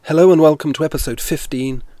Hello and welcome to episode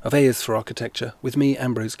 15 of A is for Architecture with me,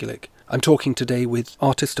 Ambrose Gillick. I'm talking today with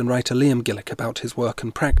artist and writer Liam Gillick about his work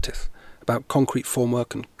and practice, about concrete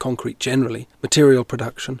formwork and concrete generally, material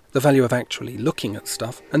production, the value of actually looking at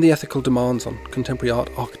stuff, and the ethical demands on contemporary art,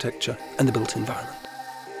 architecture, and the built environment.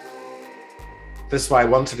 This is why I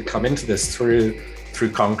wanted to come into this through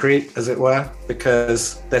concrete, as it were,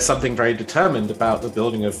 because there's something very determined about the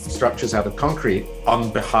building of structures out of concrete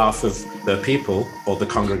on behalf of the people or the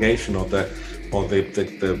congregation or the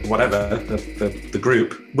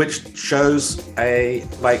group, which shows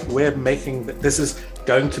we're making, this is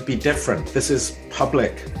going to be different. This is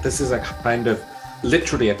public. This is a kind of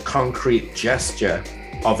literally a concrete gesture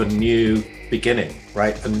of a new beginning,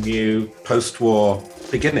 right? A new post-war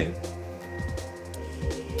beginning.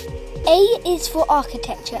 A is for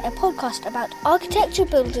Architecture, a podcast about architecture,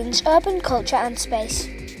 buildings, urban culture and space.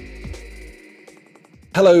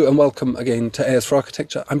 Hello and welcome again to A is for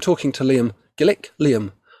Architecture. I'm talking to Liam Gillick.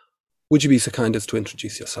 Liam, would you be so kind as to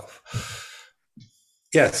introduce yourself?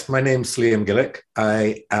 Yes, my name's Liam Gillick.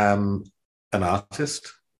 I am an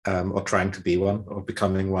artist, or trying to be one, or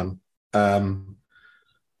becoming one. I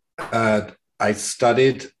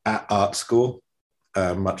studied at art school,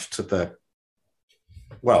 much to the,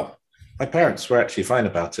 my parents were actually fine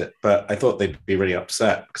about it, but I thought they'd be really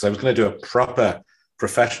upset because I was going to do a proper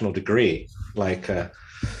professional degree like an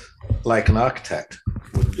architect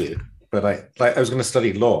would do. But I was going to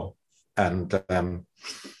study law and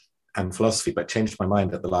philosophy, but changed my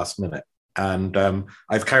mind at the last minute. And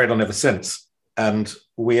I've carried on ever since. And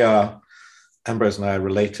Ambrose and I are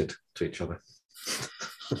related to each other.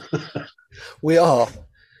 We are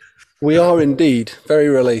indeed very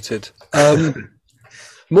related.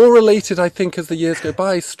 More related, I think, as the years go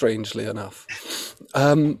by, strangely enough.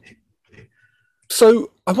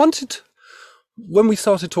 So I wanted, when we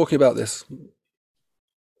started talking about this,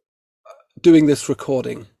 doing this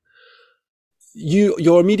recording,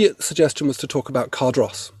 your immediate suggestion was to talk about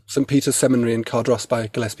Cardross, St. Peter's Seminary in Cardross by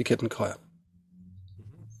Gillespie Kid and Coyer,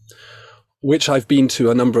 which I've been to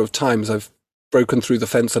a number of times. I've broken through the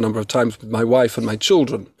fence a number of times with my wife and my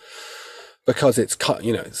children because it's.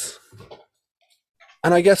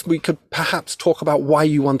 And I guess we could perhaps talk about why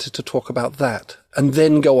you wanted to talk about that and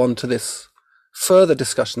then go on to this further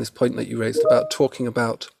discussion, this point that you raised about talking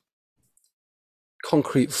about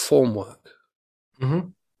concrete formwork. Mm-hmm.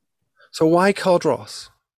 So why Cardross?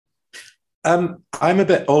 I'm a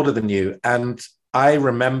bit older than you, and I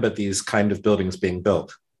remember these kind of buildings being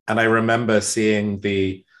built. And I remember seeing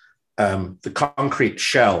the concrete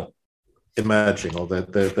shell emerging, or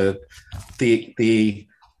the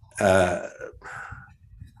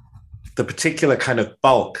particular kind of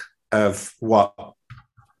bulk of what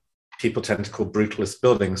people tend to call brutalist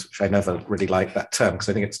buildings, which I never really like that term because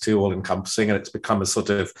I think it's too all-encompassing and it's become a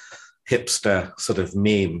sort of hipster sort of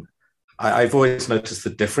meme. I've always noticed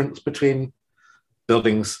the difference between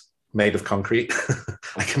buildings made of concrete.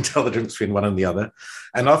 I can tell the difference between one and the other.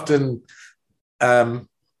 And often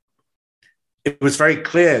it was very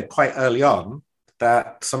clear quite early on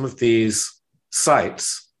that some of these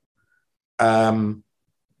sites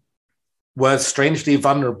were strangely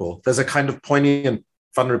vulnerable. There's a kind of poignant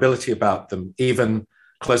vulnerability about them, even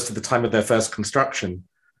close to the time of their first construction,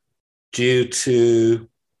 due to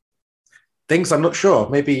things I'm not sure.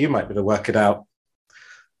 Maybe you might be able to work it out.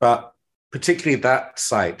 But particularly that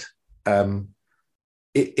site,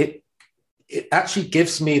 it actually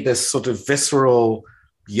gives me this sort of visceral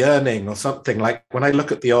yearning or something. Like when I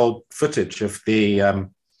look at the old footage of the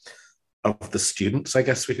students, I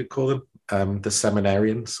guess we could call them, the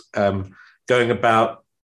seminarians, going about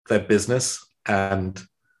their business and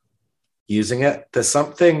using it. There's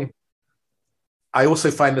something, I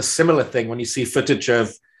also find a similar thing when you see footage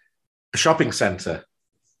of a shopping center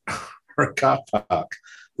or a car park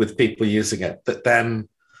with people using it, that then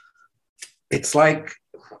it's like,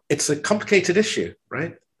 it's a complicated issue,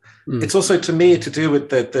 right? Mm. It's also, to me, to do with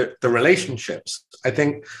the relationships. I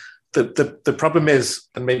think the problem is,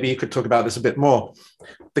 and maybe you could talk about this a bit more,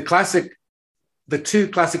 the two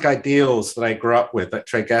classic ideals that I grew up with,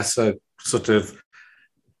 which I guess are sort of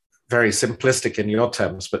very simplistic in your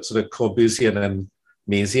terms, but sort of Corbusian and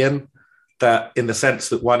Miesian, that in the sense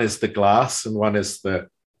that one is the glass and one is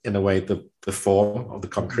in a way, the form of the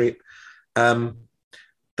concrete.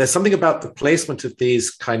 There's something about the placement of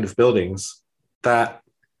these kind of buildings that,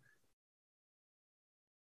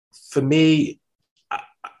 for me,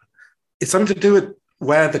 it's something to do with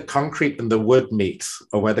where the concrete and the wood meet,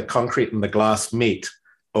 or where the concrete and the glass meet,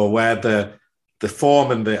 or where the form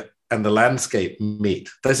and the landscape meet.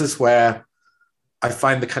 This is where I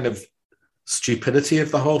find the kind of stupidity of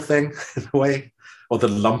the whole thing, in a way, or the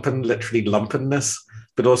literally lumpenness,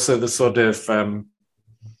 but also the sort of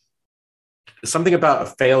something about a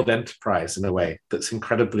failed enterprise in a way that's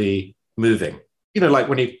incredibly moving. You know, like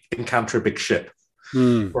when you encounter a big ship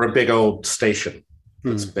or a big old station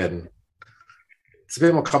that's been. It's a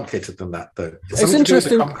bit more complicated than that, though. It's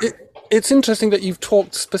interesting. It's interesting that you've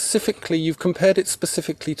compared it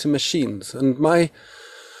specifically to machines, and my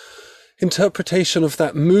interpretation of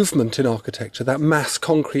that movement in architecture, that mass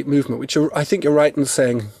concrete movement, which I think you're right in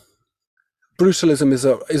saying, brutalism is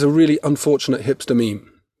a really unfortunate hipster meme.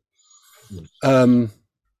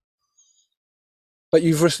 But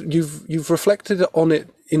you've reflected on it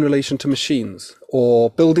in relation to machines or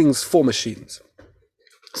buildings for machines.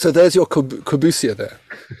 So there's your Corbusier there.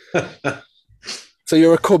 So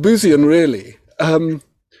you're a Corbusian, really.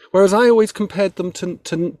 Whereas I always compared them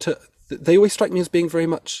to they always strike me as being very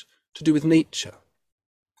much to do with nature.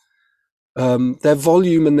 Their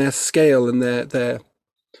volume and their scale and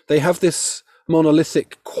they have this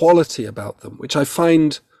monolithic quality about them, which I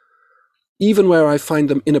find, even where I find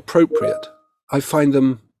them inappropriate, I find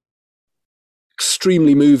them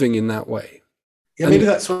extremely moving in that way. Yeah, maybe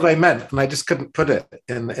that's what I meant, and I just couldn't put it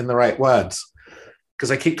in the right words,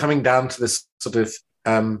 because I keep coming down to this sort of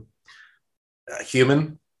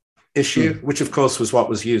human issue, which of course was what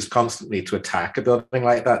was used constantly to attack a building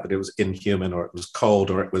like that it was inhuman, or it was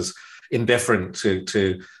cold, or it was indifferent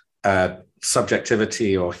to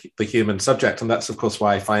subjectivity or the human subject. And that's of course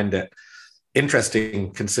why I find it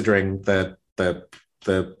interesting, considering the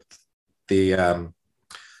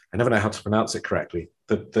I never know how to pronounce it correctly,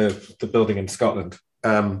 the building in Scotland,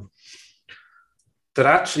 that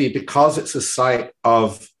actually, because it's a site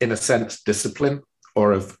of, in a sense, discipline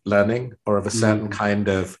or of learning or of a certain kind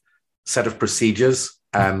of set of procedures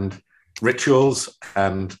and rituals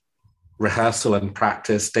and rehearsal and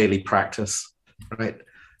practice, daily practice, right?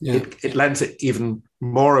 Yeah. It lends it even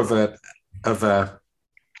more of a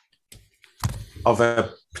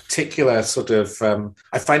particular sort of,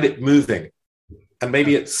 I find it moving. And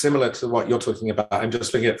maybe it's similar to what you're talking about. I'm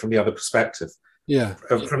just looking at it from the other perspective. Yeah.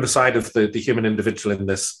 From the side of the human individual in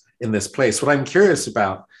this place. What I'm curious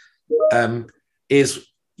about is,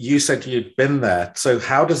 you said you'd been there. So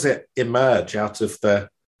how does it emerge out of the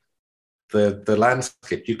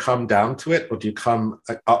landscape? Do you come down to it, or do you come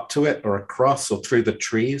up to it, or across, or through the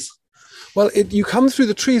trees? Well, you come through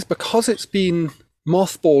the trees because it's been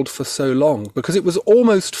mothballed for so long, because it was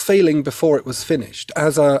almost failing before it was finished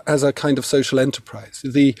as a kind of social enterprise.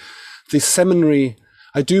 The seminary,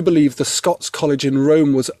 I do believe the Scots College in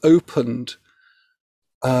Rome was opened,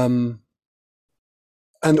 and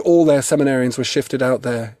all their seminarians were shifted out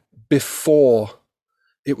there before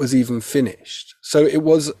it was even finished. So it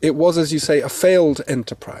was, as you say, a failed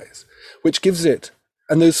enterprise, which gives it,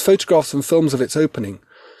 and those photographs and films of its opening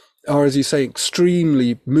are, as you say,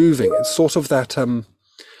 extremely moving. It's sort of that,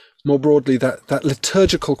 more broadly, that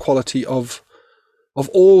liturgical quality of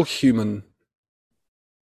all human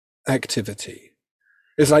activity.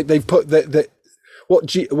 It's like they've put what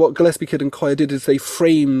Gillespie Kidd and Coyer did is they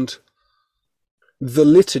framed the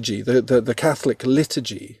liturgy, the Catholic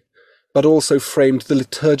liturgy, but also framed the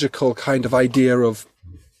liturgical kind of idea of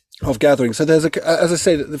gathering. So there's as I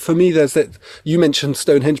say, for me, there's that. You mentioned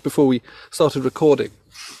Stonehenge before we started recording.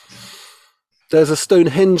 There's a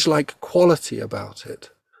Stonehenge-like quality about it,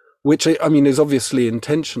 which I mean is obviously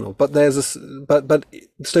intentional. But but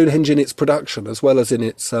Stonehenge in its production as well as in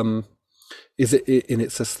its in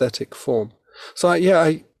its aesthetic form. So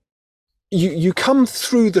you come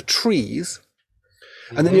through the trees,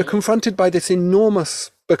 and then you're confronted by this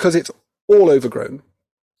enormous, because it's all overgrown.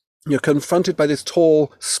 You're confronted by this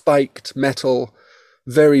tall, spiked metal,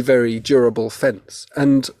 very, very durable fence,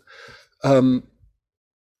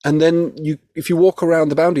 and then if you walk around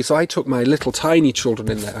the boundary, so I took my little tiny children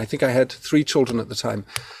in there. I think I had 3 children at the time,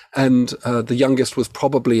 and the youngest was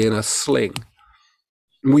probably in a sling.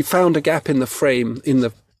 And we found a gap in the frame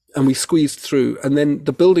and we squeezed through, and then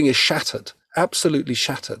the building is shattered, absolutely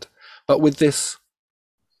shattered, but with this,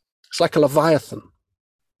 it's like a leviathan,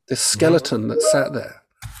 this skeleton that sat there.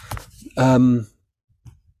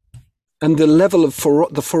 And the level of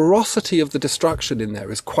the ferocity of the destruction in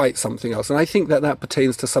there is quite something else. And I think that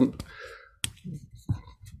pertains to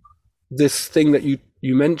this thing that you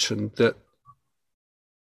mentioned, that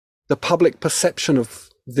the public perception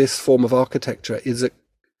of this form of architecture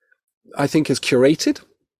I think is curated,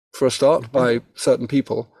 for a start, by certain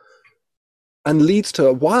people, and leads to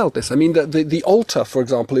a wildness. I mean, the altar, for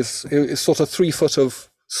example, is sort of 3 foot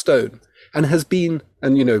of stone, and has been,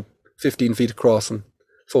 15 feet across and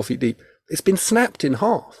 4 feet deep. It's been snapped in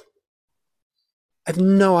half. I've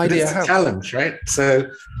no But idea it's a how. challenge, right? So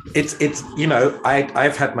it's you know,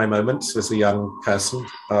 I've had my moments as a young person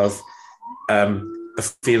of a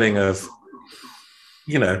feeling of,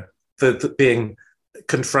 you know, the being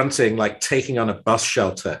confronting, like taking on a bus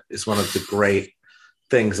shelter is one of the great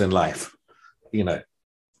things in life, you know,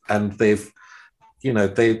 and they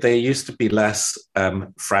used to be less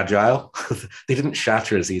fragile. They didn't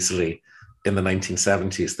shatter as easily in the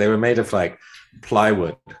 1970s. They were made of like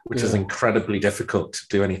plywood, which is incredibly difficult to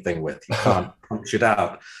do anything with. You can't punch it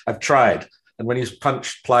out. I've tried. And when you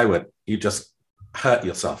punch plywood, you just hurt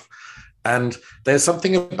yourself. And there's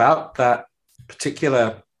something about that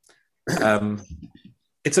particular,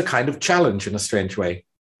 it's a kind of challenge in a strange way,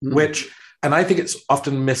 which, and I think it's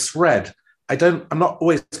often misread. I'm not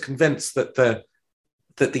always convinced that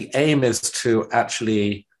the aim is to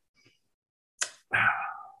actually,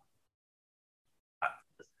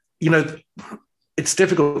 you know, it's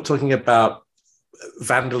difficult talking about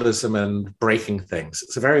vandalism and breaking things.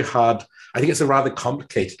 It's a very hard, I think it's a rather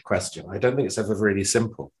complicated question. I don't think it's ever really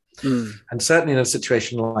simple. And certainly in a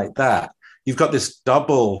situation like that, you've got this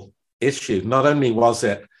double issue. Not only was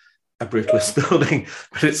it a brutalist building,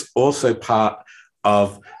 but it's also part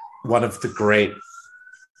of one of the great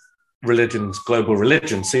religions, global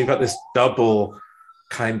religions. So you've got this double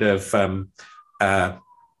kind of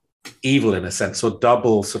evil in a sense, or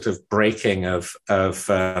double sort of breaking of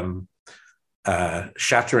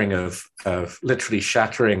shattering of literally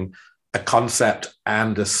shattering a concept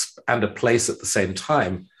and a place at the same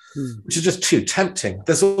time, which is just too tempting.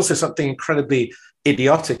 There's also something incredibly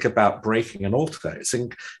idiotic about breaking an altar. It's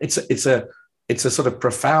a sort of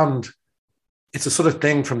profound. It's a sort of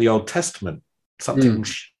thing from the Old Testament. Something,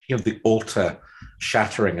 the altar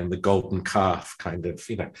shattering and the golden calf, kind of,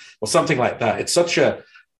 or something like that. It's such a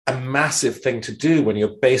massive thing to do when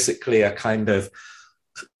you're basically a kind of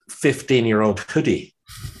 15-year-old hoodie,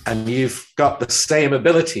 and you've got the same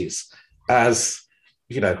abilities as,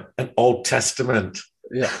 an Old Testament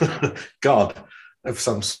God of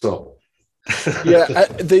some sort.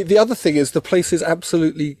 The other thing is the place is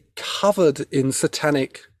absolutely covered in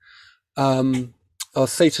satanic or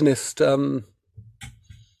Satanist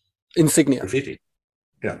insignia. Graffiti.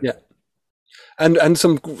 Yeah. And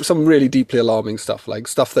some really deeply alarming stuff, like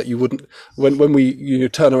stuff that you wouldn't, when we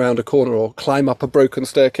turn around a corner or climb up a broken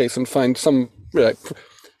staircase and find some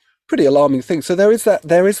pretty alarming things. So there is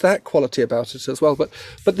that quality about it as well. But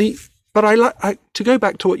I like to go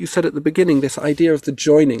back to what you said at the beginning, this idea of the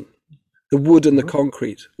joining, the wood and the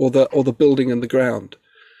concrete, or the building and the ground.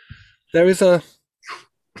 There's a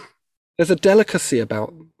delicacy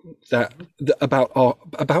about that,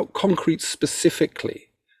 about concrete specifically.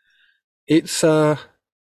 It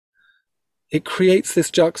creates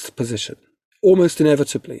this juxtaposition almost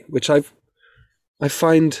inevitably, which I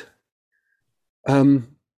find,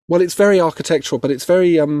 it's very architectural, but it's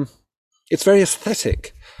very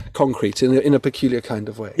aesthetic concrete in a peculiar kind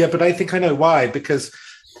of way. Yeah, but I think I know why, because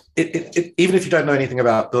it even if you don't know anything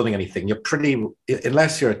about building anything,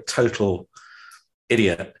 unless you're a total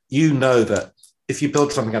idiot, you know that if you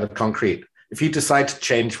build something out of concrete, if you decide to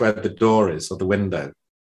change where the door is or the window,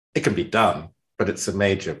 it can be done, but it's a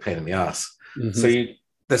major pain in the ass. Mm-hmm. So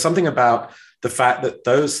there's something about the fact that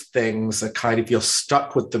those things are kind of, you're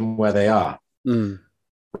stuck with them where they are,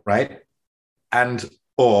 right?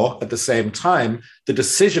 Or at the same time, the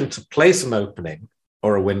decision to place an opening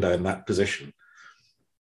or a window in that position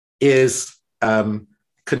is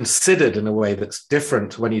considered in a way that's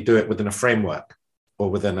different when you do it within a framework or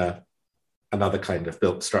within another kind of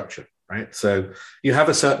built structure, right? So you have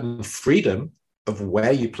a certain freedom of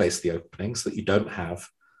where you place the openings that you don't have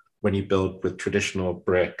when you build with traditional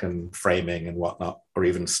brick and framing and whatnot, or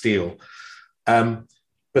even steel. But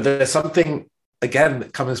there's something, again,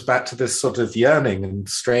 that comes back to this sort of yearning and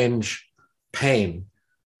strange pain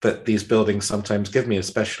that these buildings sometimes give me,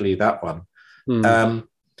 especially that one,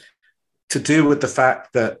 to do with the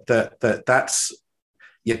fact that's,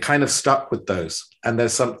 you're kind of stuck with those. And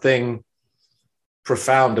there's something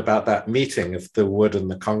profound about that meeting of the wood and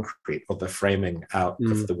the concrete, or the framing out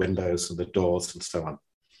of the windows and the doors and so on.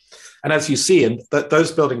 And as you see in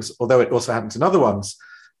those buildings, although it also happens in other ones,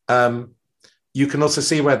 you can also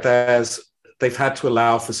see where they've had to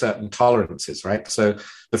allow for certain tolerances, right? So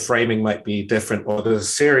the framing might be different, or there's a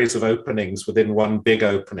series of openings within one big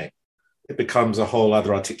opening. It becomes a whole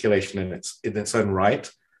other articulation in its own right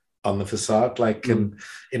on the facade. Like in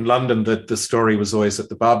London, the story was always at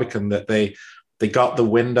the Barbican that they got the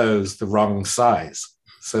windows the wrong size.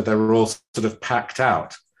 So they were all sort of packed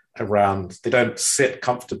out around, they don't sit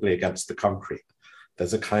comfortably against the concrete.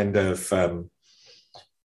 There's a kind of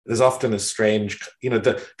there's often a strange,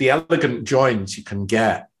 the elegant joins you can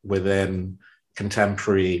get within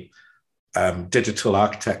contemporary digital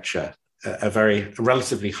architecture are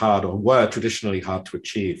relatively hard, or were traditionally hard to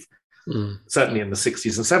achieve. Certainly in the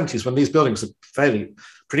 60s and 70s, when these buildings are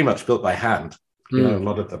pretty much built by hand, a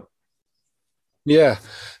lot of them. Yeah,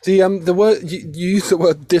 the word you use the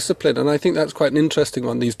word discipline, and I think that's quite an interesting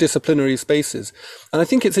one. These disciplinary spaces, and I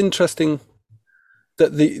think it's interesting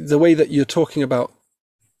that the way that you're talking about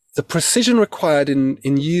the precision required in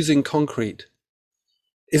using concrete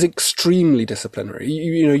is extremely disciplinary.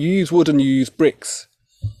 You use wood and you use bricks,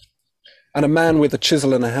 and a man with a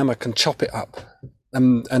chisel and a hammer can chop it up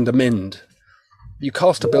and amend. You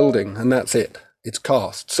cast a building, and that's it. It's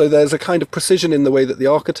cast. So there's a kind of precision in the way that the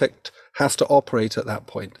architect has to operate at that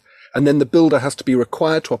point, and then the builder has to be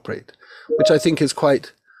required to operate, which I think is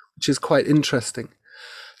quite interesting.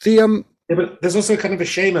 But there's also kind of a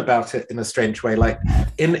shame about it in a strange way. Like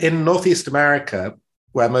in Northeast America,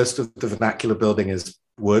 where most of the vernacular building is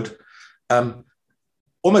wood,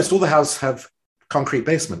 almost all the houses have concrete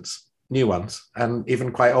basements, new ones, and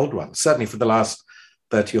even quite old ones, certainly for the last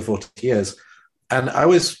 30 or 40 years. And I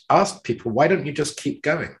always ask people, why don't you just keep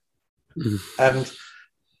going? And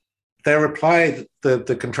their reply,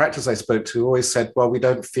 the contractors I spoke to always said, well, we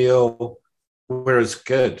don't feel we're as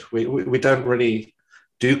good. We don't really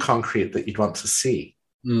do concrete that you'd want to see.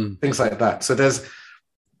 Things like that. So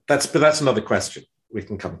that's another question we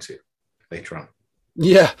can come to later on.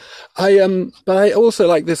 Yeah, but I also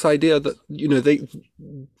like this idea that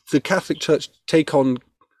the Catholic Church take on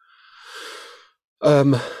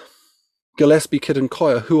Gillespie, Kidd and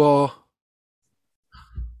Coyer, who are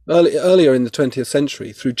earlier in the 20th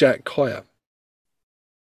century through Jack Coyer.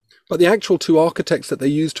 But the actual two architects that they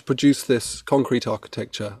use to produce this concrete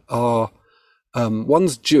architecture are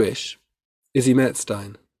one's Jewish, Izzy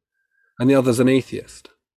Metzstein, and the other's an atheist.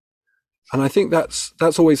 And I think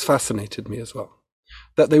that's always fascinated me as well,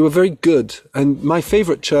 that they were very good. And my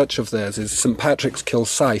favourite church of theirs is St. Patrick's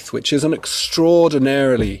Kilsyth, which is an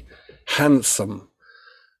extraordinarily handsome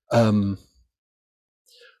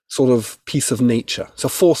sort of piece of nature. It's a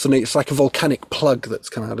force of nature. It's like a volcanic plug that's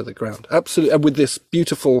come out of the ground. Absolutely. And with this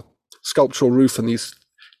beautiful sculptural roof and these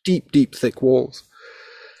deep, deep, thick walls.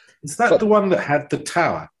 Is that the one that had the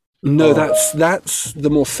tower? No, that's the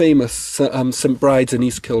more famous St. Bride's in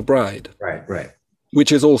East Kilbride. Right.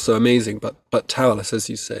 Which is also amazing, but towerless, as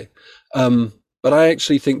you say. But I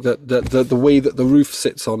actually think that the way that the roof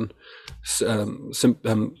sits on St.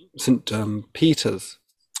 Peter's,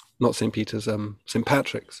 not St. Peter's, St.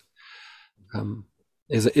 Patrick's,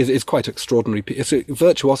 is quite extraordinary. It's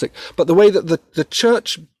virtuosic. But the way that the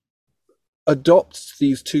church adopts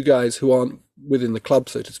these two guys who aren't within the club,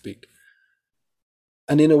 so to speak,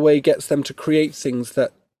 and in a way gets them to create things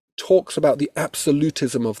that talks about the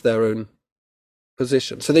absolutism of their own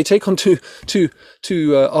position. So they take on two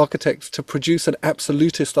architects to produce an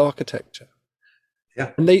absolutist architecture.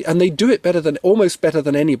 Yeah. And they do it almost better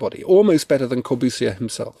than anybody, almost better than Corbusier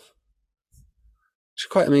himself. Which is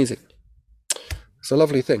quite amazing. It's a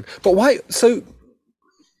lovely thing. But why? So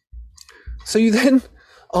you then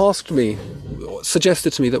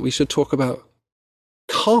suggested to me that we should talk about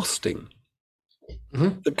casting,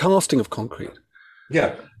 the casting of concrete.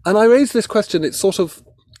 Yeah. And I raised this question. It's sort of,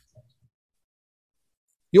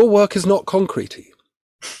 your work is not concretey.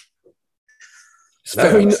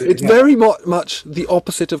 It's very much the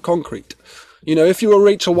opposite of concrete. If you were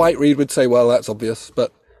Rachel Whiteread, would say, well, that's obvious,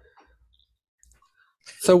 but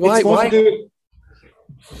so why?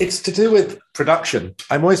 It's to do with production.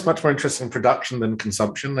 I'm always much more interested in production than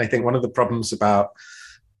consumption. I think one of the problems about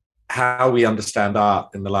how we understand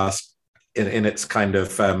art in in its kind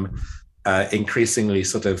of increasingly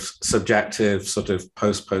sort of subjective, sort of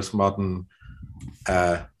postmodern,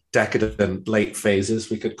 decadent late phases,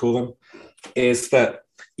 we could call them, is that,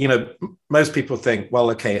 most people think, well,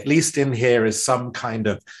 okay, at least in here is some kind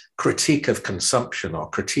of critique of consumption or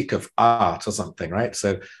critique of art or something, right?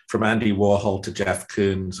 So from Andy Warhol to Jeff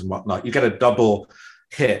Koons and whatnot, you get a double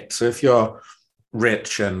hit. So if you're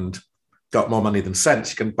rich and got more money than sense,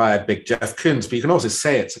 you can buy a big Jeff Koons, but you can also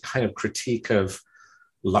say it's a kind of critique of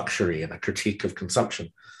luxury and a critique of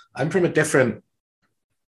consumption. I'm from a different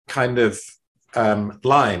kind of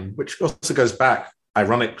line, which also goes back,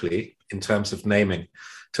 ironically, in terms of naming,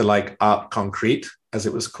 to like art concrete, as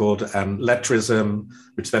it was called, and lettrism,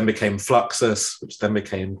 which then became fluxus, which then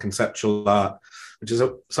became conceptual art, which is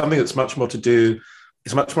something that's much more to do,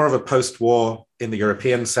 it's much more of a post-war, in the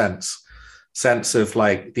European sense of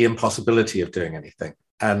like the impossibility of doing anything,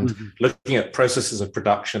 and looking at processes of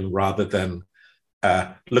production rather than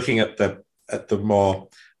looking at the more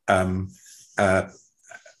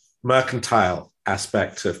mercantile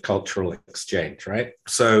aspect of cultural exchange, right?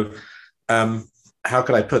 So how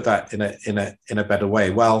could I put that in a better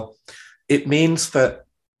way? Well, it means that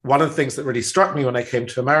one of the things that really struck me when I came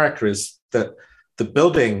to America is that the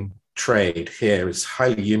building trade here is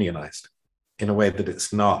highly unionized in a way that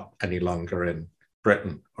it's not any longer in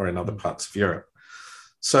Britain or in other parts of Europe.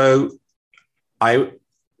 So I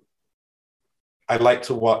like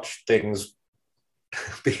to watch things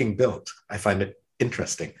being built. I find it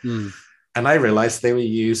interesting. And I realized they were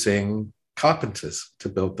using carpenters to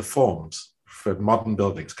build the forms for modern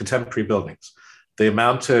buildings, contemporary buildings. The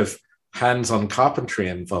amount of hands-on carpentry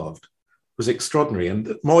involved was extraordinary. And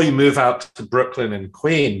the more you move out to Brooklyn and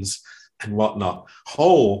Queens and whatnot,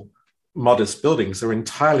 whole modest buildings are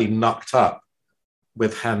entirely knocked up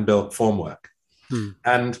with hand-built formwork.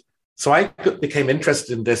 And so I became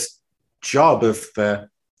interested in this job of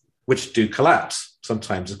which do collapse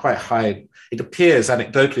sometimes. It's quite high. It appears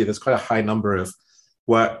anecdotally there's quite a high number of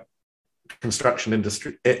construction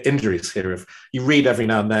industry injuries here. If you read every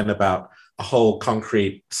now and then about a whole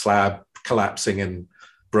concrete slab collapsing in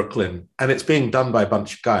Brooklyn, and it's being done by a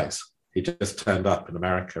bunch of guys who just turned up in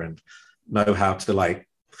America and know how to like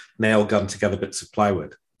nail gun together bits of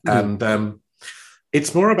plywood. And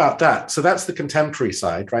it's more about that. So that's the contemporary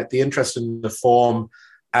side, right? The interest in the form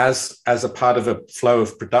as a part of a flow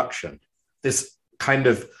of production, this kind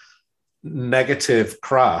of negative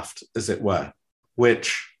craft, as it were,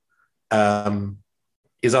 which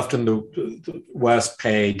is often the worst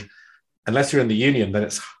paid. Unless you're in the union, then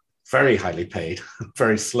it's very highly paid,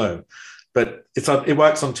 very slow. But it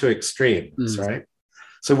works on two extremes, right?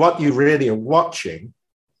 So what you really are watching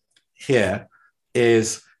here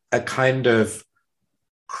is a kind of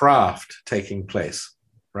craft taking place,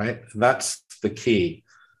 right? And that's the key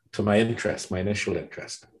to my interest, my initial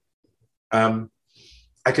interest. I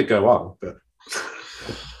could go on, but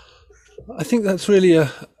I think that's really a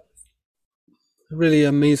really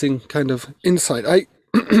amazing kind of insight.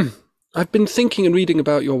 I've been thinking and reading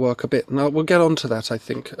about your work a bit, and we'll get on to that, I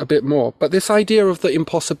think, a bit more. But this idea of the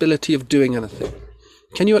impossibility of doing anything,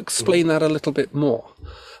 can you explain that a little bit more?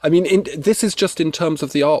 I mean, this is just in terms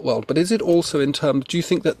of the art world, but is it also in terms, do you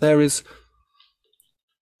think that there's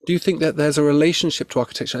a relationship to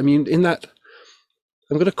architecture? I mean, in that,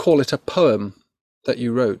 I'm going to call it a poem that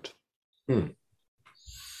you wrote.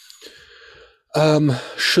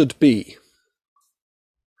 Should be.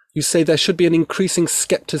 You say there should be an increasing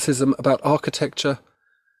skepticism about architecture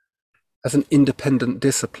as an independent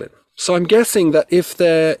discipline. So I'm guessing that if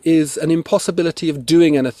there is an impossibility of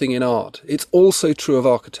doing anything in art, it's also true of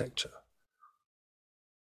architecture.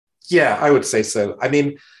 Yeah, I would say so. I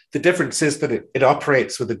mean, the difference is that it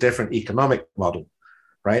operates with a different economic model,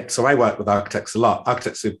 right? So I work with architects a lot,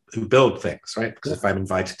 architects who build things, right? Because if I'm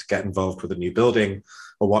invited to get involved with a new building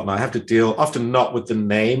or whatnot, I have to deal often not with the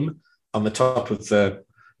name on the top of the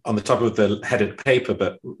headed paper,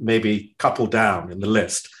 but maybe couple down in the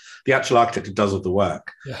list, the actual architect who does all the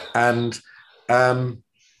work. Yeah. And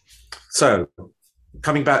so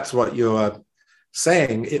coming back to what you're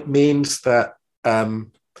saying, it means that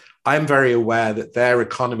I'm very aware that their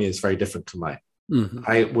economy is very different to mine.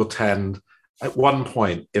 I will tend, at one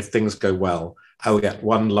point, if things go well, I will get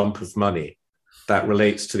one lump of money that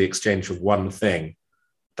relates to the exchange of one thing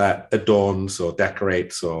that adorns or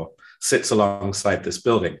decorates or sits alongside this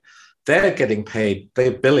building. They're getting paid,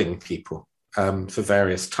 they're billing people for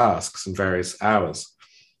various tasks and various hours.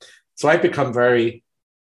 So I become very,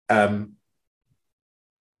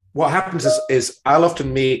 what happens is I'll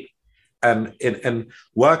often meet and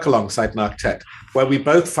work alongside an architect where we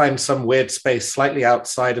both find some weird space slightly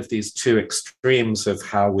outside of these two extremes of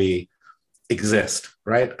how we exist,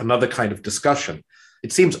 right? Another kind of discussion.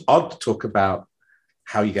 It seems odd to talk about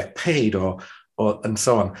how you get paid or and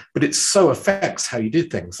so on, but it so affects how you do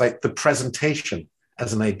things. Like the presentation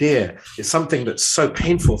as an idea is something that's so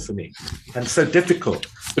painful for me and so difficult,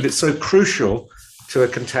 but it's so crucial to a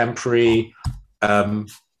contemporary,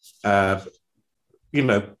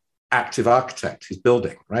 active architect who's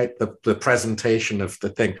building, right? The presentation of the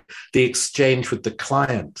thing, the exchange with the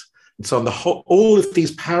client, and so on. All of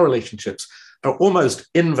these power relationships are almost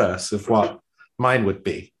inverse of what mine would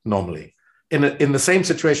be normally. In the same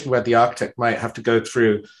situation where the architect might have to go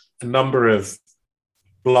through a number of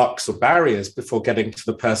blocks or barriers before getting to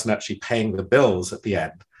the person actually paying the bills at the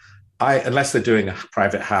end, unless they're doing a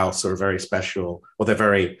private house or a very special, or they're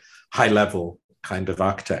very high level kind of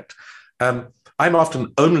architect, I'm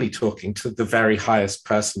often only talking to the very highest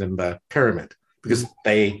person in the pyramid because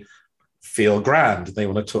they feel grand and they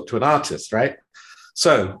want to talk to an artist, right?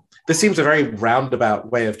 So this seems a very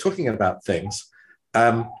roundabout way of talking about things.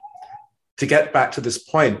 To get back to this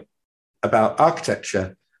point, about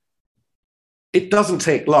architecture, it doesn't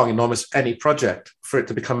take long in almost any project for it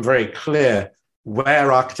to become very clear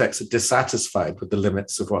where architects are dissatisfied with the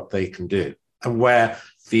limits of what they can do, and where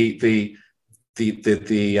the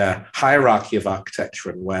hierarchy of architecture,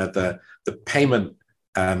 and where the payment,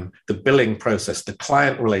 the billing process, the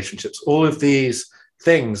client relationships, all of these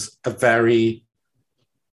things are very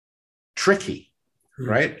tricky,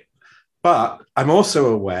 right? But I'm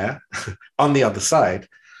also aware, on the other side,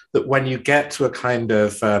 that when you get to a kind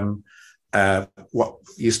of what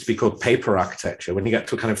used to be called paper architecture, when you get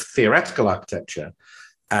to a kind of theoretical architecture,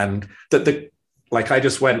 and like I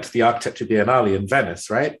just went to the Architecture Biennale in Venice,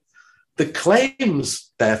 right? The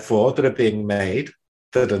claims, therefore, that are being made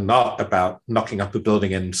that are not about knocking up a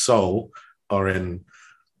building in Seoul or in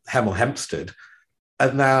Hemel Hempstead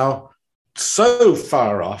are now so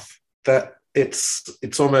far off that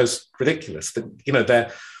it's almost ridiculous. That, you know,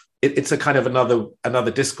 it's a kind of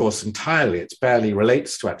another discourse entirely. It barely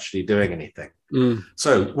relates to actually doing anything.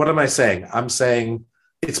 So what am I saying? I'm saying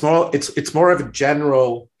it's more of a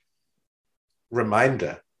general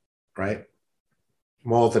reminder, right?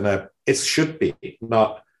 More than it should be,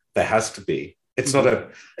 not there has to be. It's not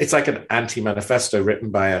it's like an anti-manifesto written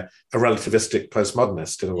by a relativistic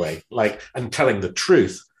postmodernist in a way, like, and telling the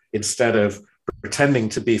truth instead of pretending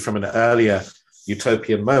to be from an earlier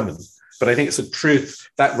utopian moment. But I think it's a truth,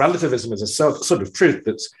 that relativism is a sort of truth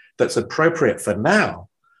that's appropriate for now,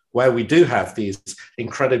 where we do have these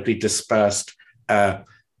incredibly dispersed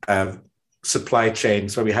supply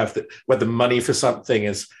chains, where the money for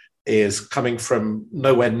something is coming from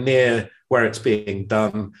nowhere near where it's being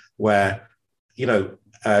done, where, you know,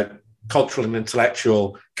 cultural and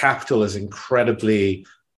intellectual capital is incredibly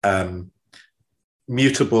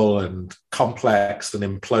mutable and complex and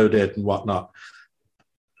imploded and whatnot.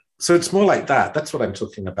 So it's more like that. That's what I'm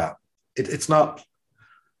talking about. It's not,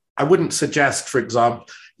 I wouldn't suggest, for example,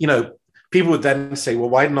 you know, people would then say,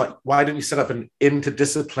 well, why don't you set up an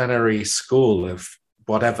interdisciplinary school of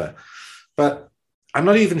whatever? But I'm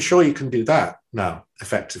not even sure you can do that now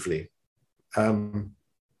effectively. I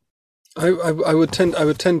would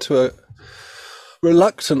tend to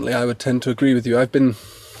reluctantly, I would tend to agree with you. I've been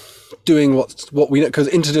doing what we know, because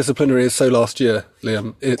interdisciplinary is so last year,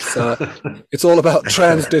 Liam. It's all about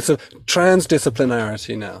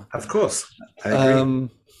transdisciplinarity now. Of course, I agree.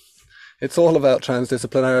 It's all about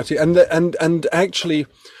transdisciplinarity, and actually,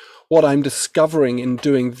 what I'm discovering in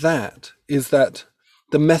doing that is that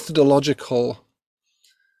the methodological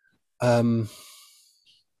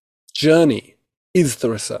journey is the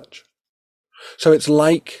research. So it's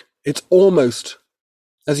almost,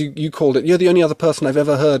 as you called it, you're the only other person I've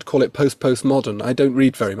ever heard call it postmodern. I don't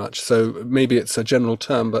read very much, so maybe it's a general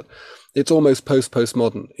term, but it's almost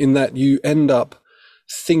postmodern in that you end up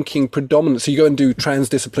thinking predominantly. So you go and do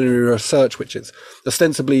transdisciplinary research, which is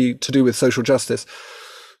ostensibly to do with social justice.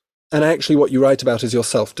 And actually what you write about is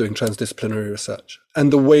yourself doing transdisciplinary research.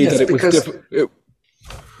 And the way that it was different.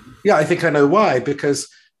 Yeah, I think I know why, because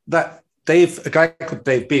a guy called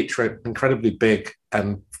Dave Beach wrote an incredibly big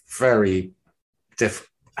and very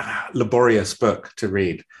laborious book to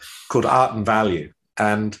read called Art and Value.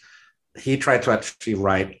 And he tried to actually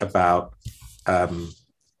write about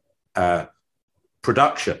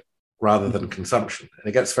production rather than consumption. And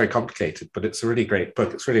it gets very complicated, but it's a really great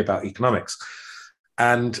book. It's really about economics.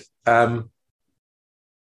 And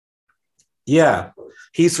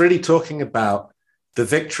he's really talking about the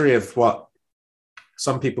victory of what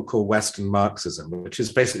some people call Western Marxism, which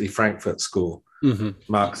is basically Frankfurt School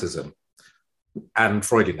Marxism and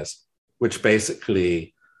Freudianism, which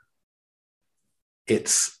basically,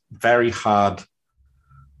 it's very hard.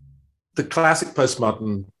 The classic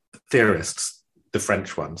postmodern theorists, the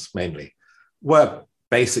French ones mainly, were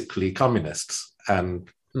basically communists, and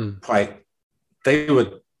they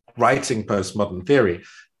were writing postmodern theory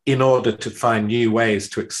in order to find new ways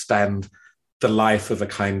to extend the life of a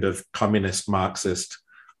kind of communist Marxist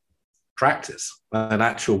practice, an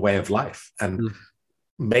actual way of life, and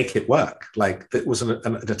make it work. Like, it was an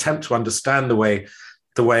attempt to understand the way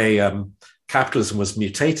capitalism was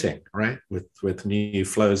mutating, right, with new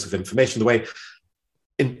flows of information, the way,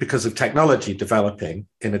 because of technology developing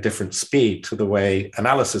in a different speed to the way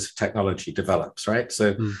analysis of technology develops, right?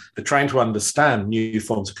 So they're trying to understand new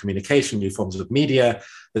forms of communication, new forms of media.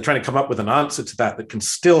 They're trying to come up with an answer to that can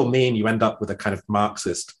still mean you end up with a kind of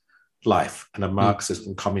Marxist life and a Marxist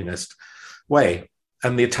and communist way.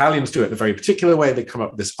 And the Italians do it in a very particular way. They come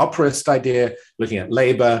up with this operaist idea, looking at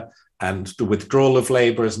labor and the withdrawal of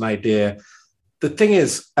labor as an idea. The thing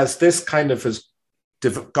is, as this kind of has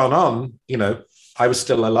gone on, you know, I was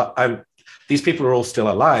still alive. these people are all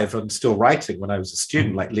still alive and still writing when I was a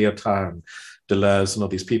student, like Lyotard and Deleuze and all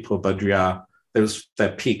these people, Baudrillard. There was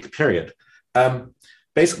their peak period.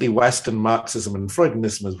 Basically, Western Marxism and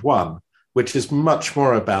Freudianism is one, which is much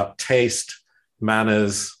more about taste,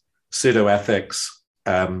 manners, pseudoethics,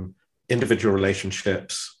 individual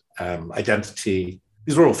relationships, identity.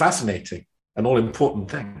 These are all fascinating and all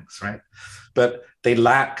important things, right? But they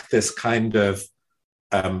lack this kind of,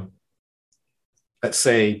 let's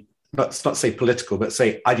say, let's not say political, but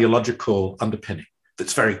say ideological underpinning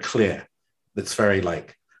that's very clear, that's very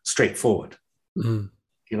like straightforward.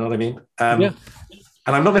 You know what I mean? Yeah.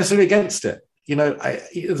 And I'm not necessarily against it. You know,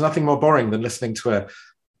 there's nothing more boring than listening to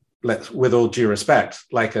with all due respect,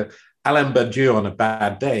 like Alain Badiou on a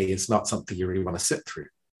bad day is not something you really want to sit through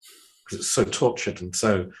because it's so tortured and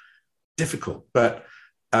so difficult. But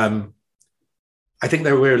I think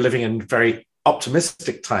that we're living in very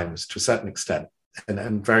optimistic times to a certain extent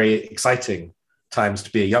and very exciting times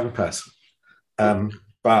to be a young person.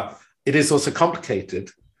 But it is also complicated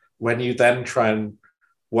when you then try and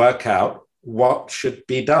work out what should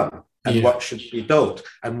be done and what should be built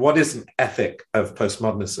and what is an ethic of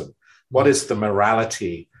postmodernism, what is the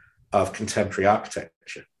morality of contemporary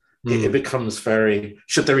architecture. It becomes very,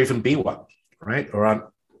 should there even be one, right?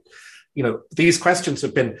 Or these questions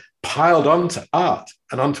have been piled onto art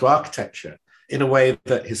and onto architecture in a way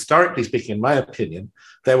that, historically speaking, in my opinion,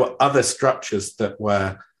 there were other structures that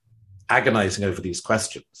were agonizing over these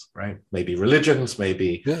questions, right? Maybe religions,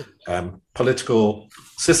 maybe political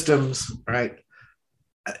systems, right?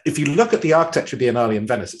 If you look at the Architecture Biennale in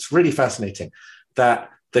Venice, it's really fascinating that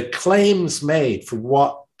the claims made for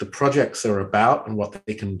what the projects are about and what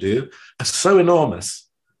they can do are so enormous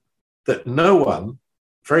that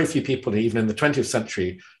very few people, even in the 20th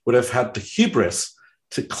century, would have had the hubris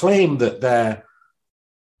to claim that their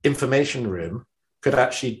information room could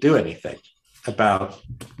actually do anything about,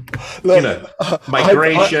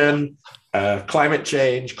 migration, climate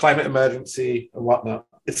change, climate emergency, and whatnot.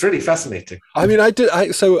 It's really fascinating. I mean, in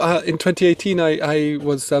 2018, I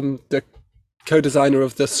was the co-designer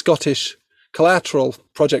of the Scottish Collateral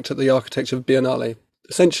project at the Architecture Biennale,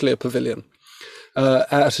 essentially a pavilion.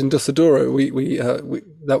 Out in Dussaduro, we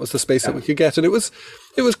that was the space that we could get, and it was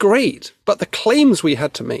great. But the claims we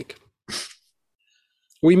had to make,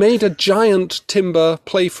 we made a giant timber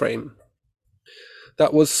play frame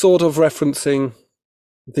that was sort of referencing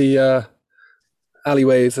the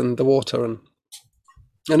alleyways and the water, and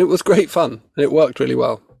it was great fun, and it worked really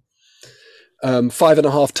well.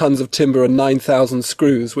 5.5 tons of timber and 9,000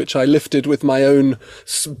 screws, which I lifted with my own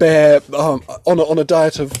spare on a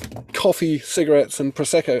diet of coffee, cigarettes, and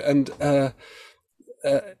prosecco. And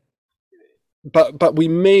but we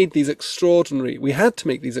made these extraordinary. We had to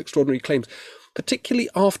make these extraordinary claims, particularly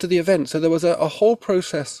after the event. So there was a whole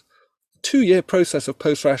process, 2-year process of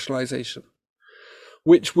post-rationalization,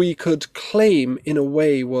 which we could claim in a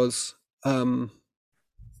way was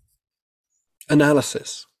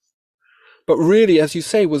analysis. But really, as you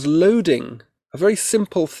say, was loading a very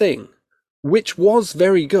simple thing, which was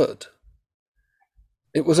very good.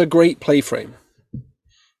 It was a great play frame.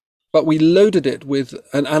 But we loaded it with,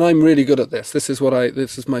 and I'm really good at this. This is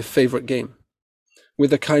my favorite game.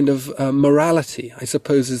 With a kind of morality, I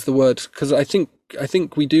suppose is the word, because I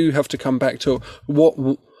think we do have to come back to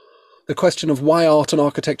the question of why art and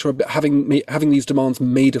architecture are having these demands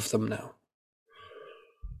made of them now.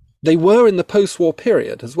 They were in the post-war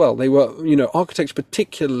period as well. They were, architecture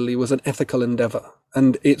particularly was an ethical endeavor,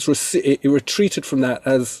 and it retreated from that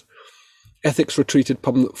as ethics retreated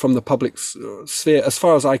from the public sphere. As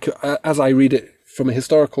far as I read it from a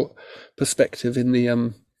historical perspective, in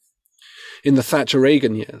the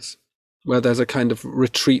Thatcher-Reagan years, where there's a kind of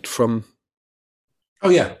retreat from.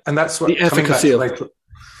 Oh yeah, and that's what the efficacy of.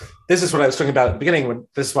 This is what I was talking about at the beginning.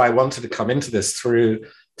 This is why I wanted to come into this through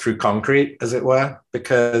concrete, as it were,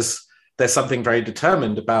 because there's something very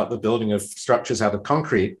determined about the building of structures out of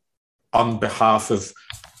concrete on behalf of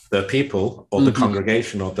the people or the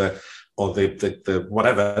congregation or the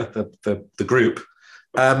group,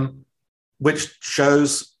 which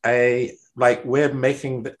shows we're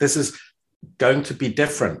making, this is going to be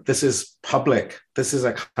different. This is public. This is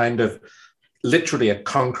a kind of literally a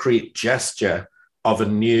concrete gesture of a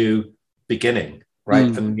new beginning,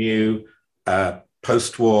 right? A new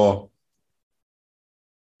post-war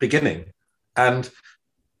beginning. And,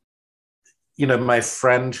 my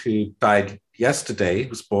friend who died yesterday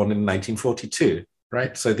was born in 1942,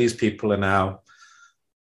 right? So these people are now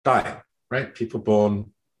dying, right? People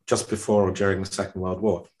born just before or during the Second World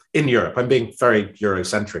War in Europe. I'm being very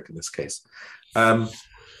Eurocentric in this case, but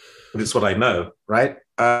it's what I know, right?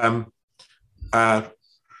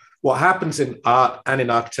 what happens in art and in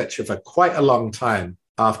architecture for quite a long time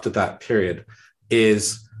after that period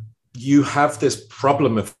is you have this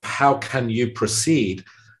problem of how can you proceed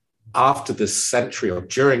after this century or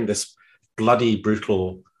during this bloody,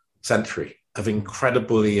 brutal century of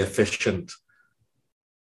incredibly efficient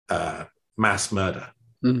mass murder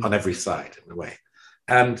on every side, in a way.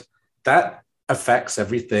 And that affects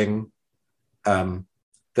everything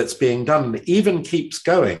that's being done. It even keeps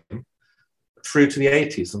going through to the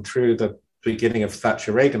 80s and through the beginning of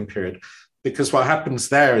Thatcher-Reagan period, because what happens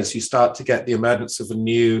there is you start to get the emergence of a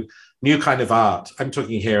new kind of art. I'm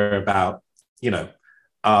talking here about,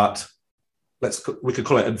 art, we could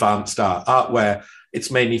call it advanced art where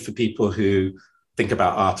it's mainly for people who think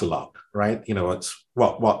about art a lot, right? It's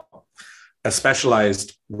what a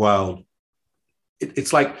specialized world.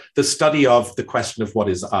 It's like the study of the question of what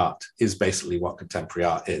is art is basically what contemporary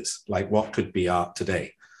art is. Like, what could be art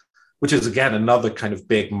today? Which is, again, another kind of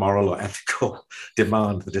big moral or ethical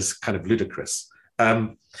demand that is kind of ludicrous.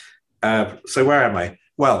 So where am I?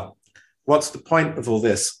 Well, what's the point of all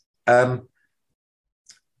this?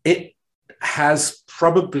 It has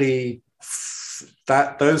probably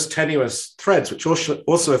those tenuous threads, which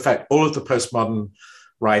also affect all of the postmodern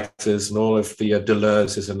writers and all of the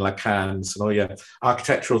Deleuze's and Lacans and all your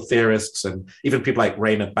architectural theorists and even people like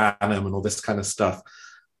Rainer Banham and all this kind of stuff.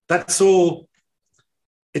 That's all.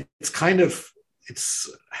 It's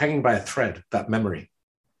hanging by a thread, that memory.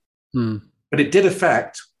 But it did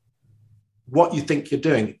affect what you think you're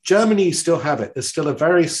doing. Germany, you still have it. There's still a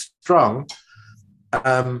very strong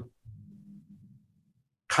kind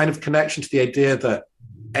of connection to the idea that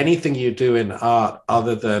anything you do in art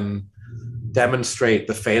other than demonstrate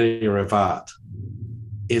the failure of art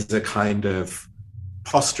is a kind of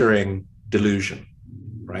posturing delusion,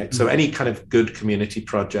 right? So any kind of good community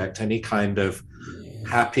project, any kind of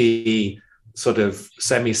happy, sort of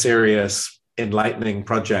semi-serious, enlightening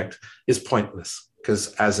project is pointless,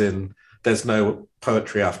 because as in there's no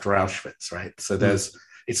poetry after Auschwitz, right? So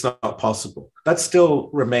it's not possible. That still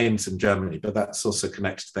remains in Germany, but that's also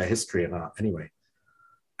connected to their history and art anyway.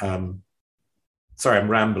 Sorry,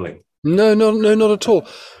 I'm rambling. No, not at all.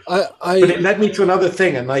 But it led me to another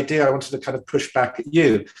thing, an idea I wanted to kind of push back at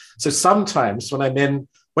you. So sometimes when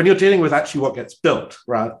you're dealing with actually what gets built,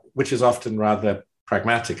 right, which is often rather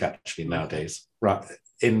pragmatic actually nowadays, right,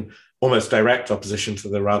 in almost direct opposition to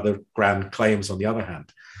the rather grand claims on the other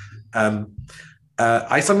hand.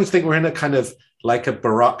 I sometimes think we're in a kind of like a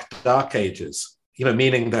Baroque Dark Ages,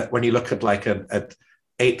 meaning that when you look at like an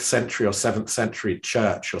 8th century or 7th century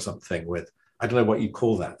church or something with, I don't know what you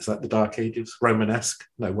call that. Is that the Dark Ages? Romanesque?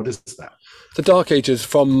 No, what is that? The Dark Ages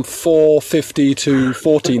from 450 to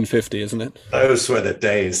 1450, isn't it? Those were the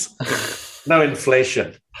days. No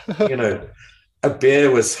inflation. A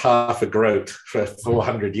beer was half a groat for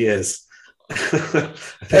 400 years.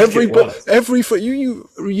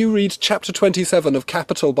 You read chapter 27 of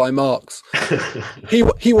Capital by Marx.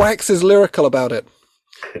 He waxes lyrical about it.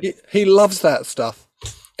 He loves that stuff.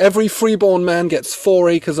 Every freeborn man gets 4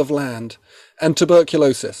 acres of land and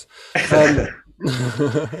tuberculosis. No,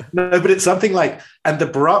 but it's something like, and the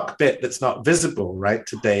Baroque bit that's not visible right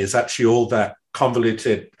today is actually all that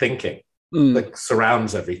convoluted thinking that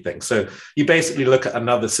surrounds everything. So you basically look at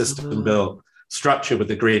another system built structure with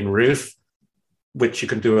a green roof, which you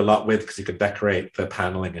can do a lot with because you can decorate the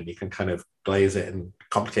paneling and you can kind of glaze it in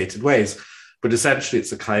complicated ways. But essentially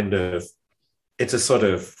it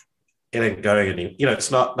ain't going any,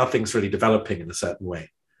 nothing's really developing in a certain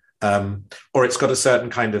way. Or it's got a certain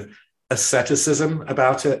kind of asceticism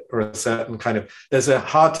about it, or a certain kind of, there's a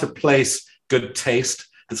hard to place good taste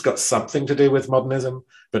that's got something to do with modernism,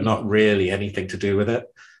 but not really anything to do with it,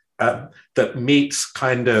 that meets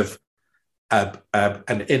kind of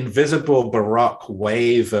an invisible Baroque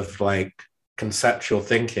wave of like conceptual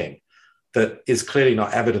thinking that is clearly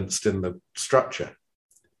not evidenced in the structure.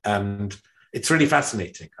 And it's really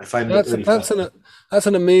fascinating. I find that's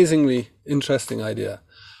an amazingly interesting idea.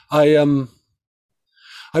 I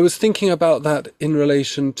was thinking about that in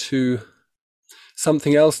relation to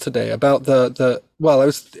something else today about it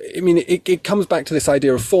comes back to this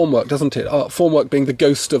idea of formwork, doesn't it? Formwork being the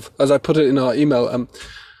ghost of, as I put it in our email,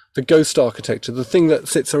 the ghost architecture, the thing that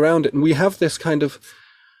sits around it. And we have this kind of,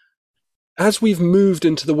 as we've moved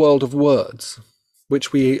into the world of words,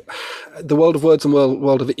 the world of words and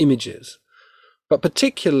world of images, but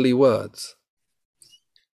particularly words,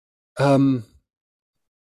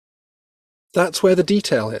 that's where the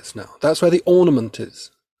detail is now. That's where the ornament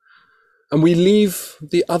is. And we leave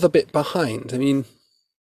the other bit behind. I mean,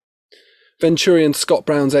 Venturi and Scott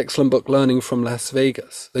Brown's excellent book, Learning from Las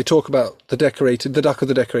Vegas. They talk about the duck of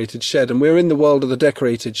the decorated shed, and we're in the world of the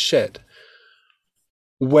decorated shed,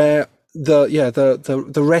 where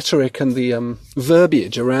the rhetoric and the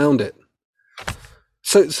verbiage around it.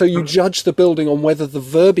 So you judge the building on whether the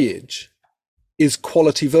verbiage is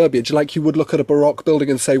quality verbiage, like you would look at a Baroque building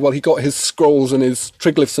and say, well, he got his scrolls and his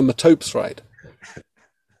triglyphs and metopes right,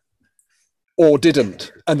 or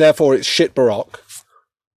didn't, and therefore it's shit Baroque.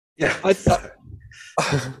 Yeah.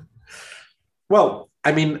 Well,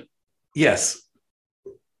 I mean, yes.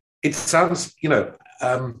 It sounds,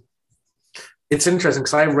 it's interesting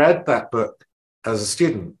because I read that book as a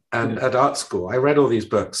student and at art school. I read all these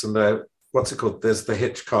books, and what's it called? There's the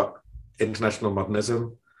Hitchcock International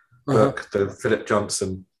Modernism book, the Philip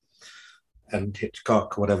Johnson and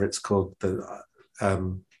Hitchcock, or whatever it's called. I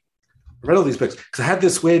read all these books because I had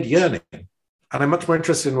this weird yearning. And I'm much more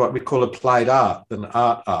interested in what we call applied art than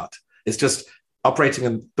art. It's just operating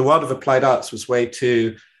in the world of applied arts was way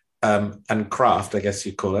too, and craft, I guess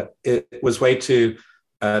you'd call it. It was way too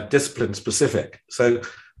discipline specific. So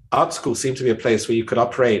art school seemed to be a place where you could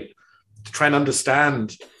operate to try and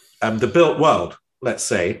understand the built world, let's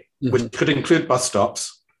say, which could include bus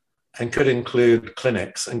stops and could include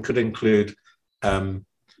clinics and could include a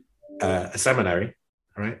seminary,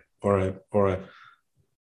 right? Or a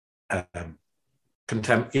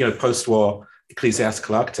post-war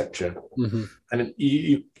ecclesiastical architecture. And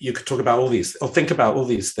you could talk about all these, or think about all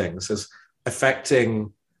these things as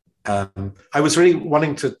affecting. I was really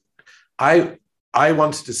wanting to, I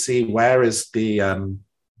wanted to see where is the,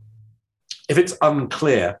 if it's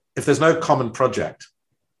unclear, if there's no common project,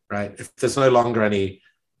 right? If there's no longer any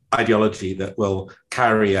ideology that will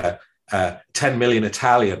carry 10 million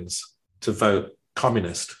Italians to vote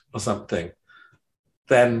communist or something,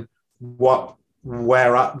 then what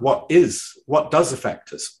does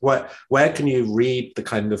affect us? Where can you read the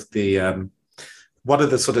kind of what are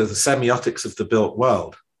the sort of the semiotics of the built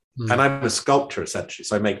world? And I'm a sculptor essentially,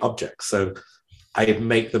 so I make objects. So I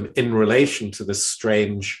make them in relation to this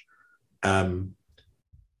strange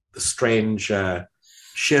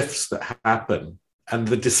shifts that happen and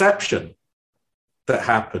the deception that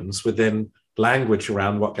happens within language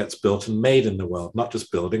around what gets built and made in the world, not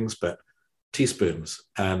just buildings, but teaspoons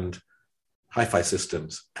and hi-fi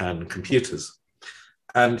systems and computers.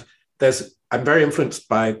 And I'm very influenced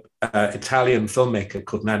by an Italian filmmaker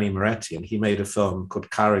called Nanni Moretti, and he made a film called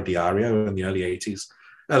Caro Diario in the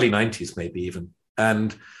early 90s maybe even.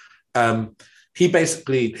 And he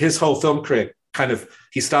basically, his whole film career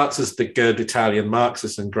he starts as the good Italian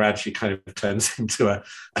Marxist and gradually kind of turns into a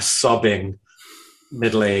sobbing,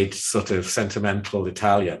 middle-aged sort of sentimental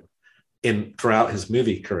Italian throughout his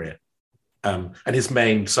movie career. And his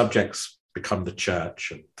main subjects become the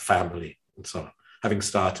church and family and so on, having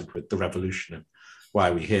started with the revolution and why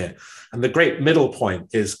we're here. And the great middle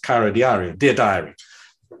point is Caro Diario, Dear Diary.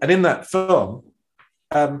 And in that film,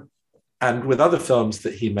 and with other films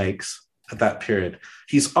that he makes at that period,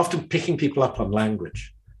 he's often picking people up on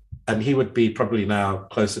language. And he would be probably now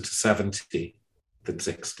closer to 70 than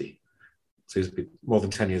 60. So he's more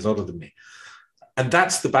than 10 years older than me. And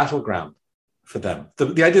that's the battleground for them.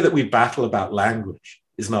 The idea that we battle about language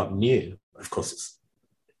is not new. Of course, it's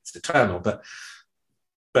eternal, but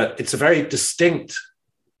it's a very distinct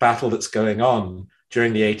battle that's going on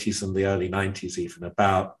during the 80s and the early 90s even,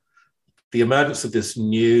 about the emergence of this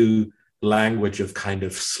new language of kind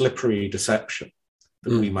of slippery deception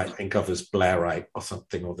that we might think of as Blairite or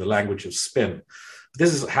something, or the language of spin.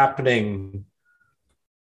 This is happening.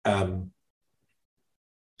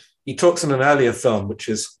 He talks in an earlier film, which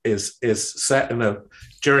is set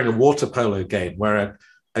during a water polo game where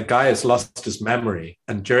a guy has lost his memory,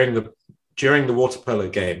 and during the water polo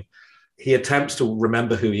game, he attempts to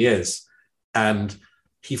remember who he is, and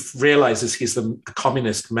he realizes he's the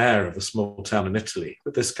communist mayor of a small town in Italy.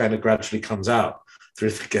 But this kind of gradually comes out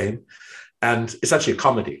through the game, and it's actually a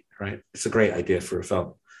comedy, right? It's a great idea for a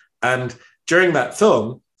film. And during that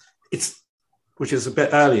film, which is a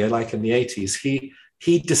bit earlier, like in the 80s,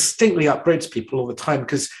 he distinctly upbraids people all the time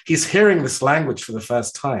because he's hearing this language for the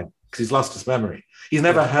first time because he's lost his memory. He's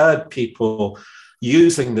never heard people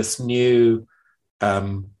using this new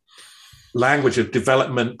language of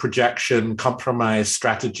development, projection, compromise,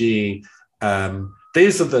 strategy.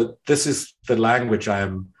 This is the language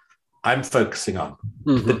I'm focusing on.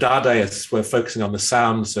 The Dadaists were focusing on the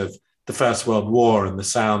sounds of the First World War and the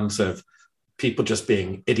sounds of people just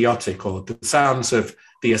being idiotic, or the sounds of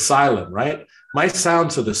the asylum, right? My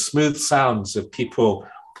sounds are the smooth sounds of people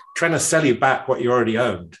trying to sell you back what you already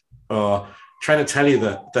owned, or trying to tell you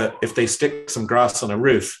that if they stick some grass on a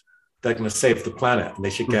roof, they're going to save the planet and they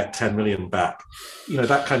should get 10 million back.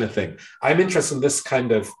 That kind of thing. I'm interested in this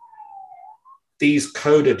kind of, these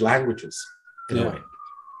coded languages in a way.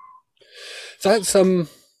 That's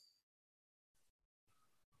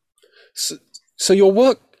so your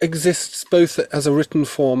work exists both as a written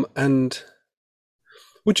form, and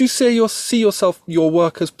would you say your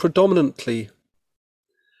work as predominantly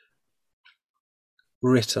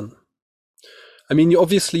written? I mean,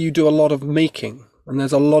 obviously you do a lot of making, and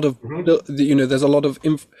there's a lot of, there's a lot of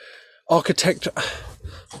architecture.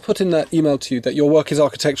 I put in that email to you that your work is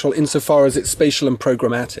architectural insofar as it's spatial and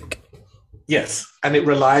programmatic. Yes, and it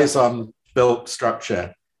relies on built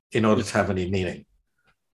structure in order to have any meaning.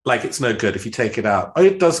 Like, it's no good if you take it out. Oh,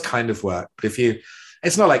 it does kind of work, but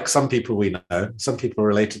it's not like some people we know, some people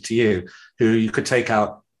related to you, who you could take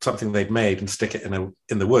out something they've made and stick it in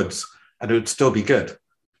the woods, and it would still be good.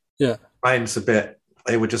 Yeah, mine's it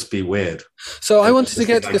would just be weird. So I wanted to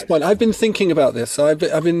get to this point. I've been thinking about this. So I've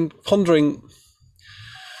been pondering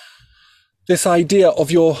this idea of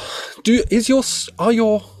are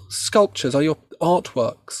your sculptures, are your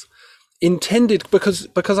artworks intended, because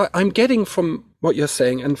I'm getting from what you're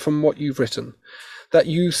saying and from what you've written that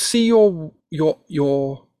you see your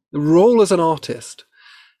role as an artist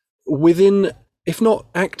within, if not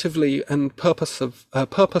actively and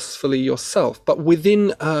purposefully yourself, but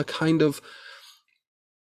within a kind of,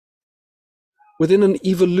 within an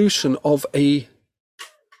evolution of an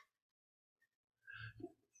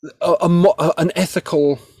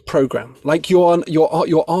ethical program. Like your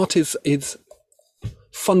art is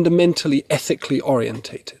fundamentally ethically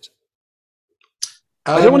orientated.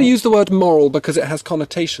 I don't want to use the word moral because it has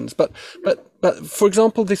connotations, but for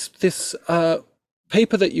example, this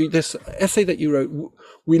paper this essay that you wrote,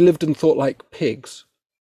 "We Lived and Thought Like Pigs,"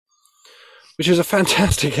 which is a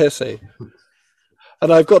fantastic essay.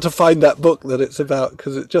 And I've got to find that book that it's about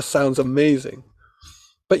because it just sounds amazing.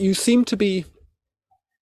 But you seem to be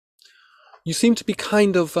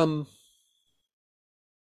kind of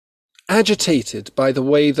agitated by the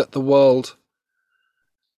way that the world,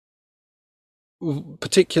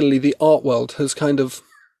 particularly the art world, has kind of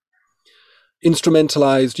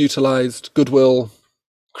instrumentalized, utilized goodwill,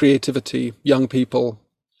 creativity, young people.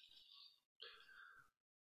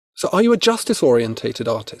 So are you a justice-orientated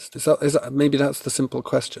artist? Is that maybe that's the simple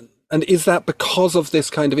question. And is that because of this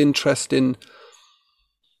kind of interest in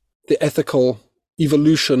the ethical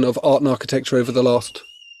evolution of art and architecture over the last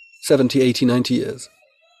 70, 80, 90 years?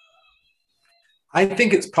 I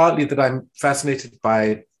think it's partly that I'm fascinated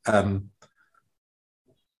by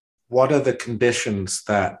what are the conditions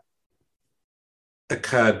that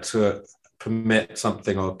occurred to permit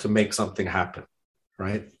something or to make something happen,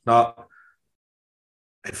 right?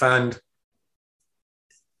 I found,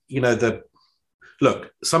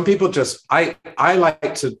 look, some people just, let's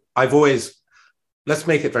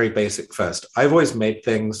make it very basic first. I've always made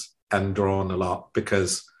things and drawn a lot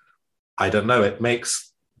because, I don't know, it makes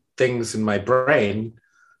things in my brain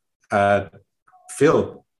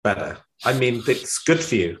feel better. I mean, it's good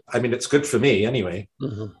for you. I mean, it's good for me anyway.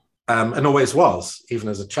 Mm-hmm. And always was, even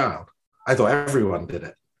as a child. I thought everyone did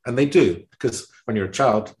it. And they do, because when you're a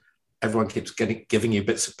child, everyone keeps giving you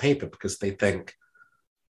bits of paper because they think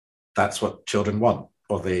that's what children want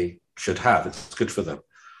or they should have. It's good for them.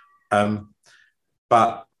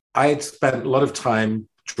 But I had spent a lot of time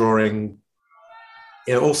drawing,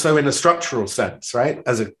 also in a structural sense, right?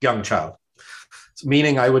 As a young child,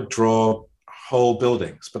 meaning I would draw whole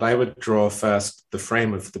buildings, but I would draw first the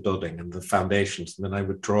frame of the building and the foundations, and then I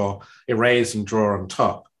would erase and draw on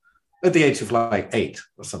top at the age of like 8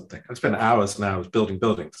 or something. I spent hours now building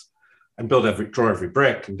buildings and draw every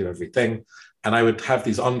brick and do everything. And I would have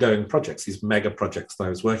these ongoing projects, these mega projects that I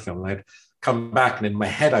was working on. And I'd come back and in my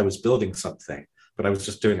head, I was building something, but I was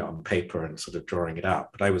just doing it on paper and sort of drawing it out.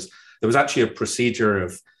 But there was actually a procedure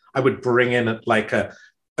I would bring in like a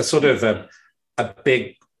sort of a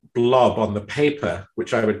big blob on the paper,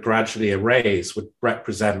 which I would gradually erase, would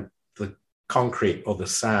represent the concrete or the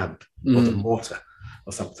sand or the mortar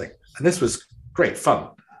or something. And this was great fun.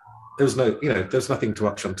 There was there's nothing to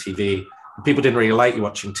watch on TV. People didn't really like you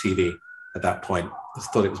watching TV at that point. They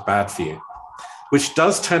thought it was bad for you, which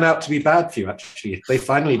does turn out to be bad for you, actually. They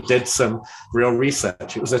finally did some real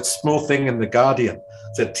research. It was a small thing in The Guardian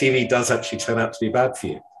that TV does actually turn out to be bad for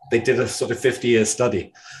you. They did a sort of 50-year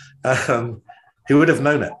study. Who would have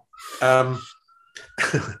known it?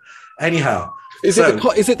 Anyhow. Is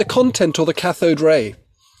it the content or the cathode ray?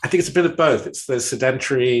 I think it's a bit of both. It's the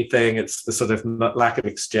sedentary thing. It's the sort of lack of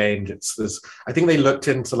exchange. I think they looked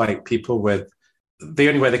into like people with, the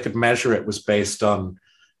only way they could measure it was based on,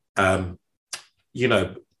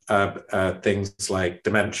 things like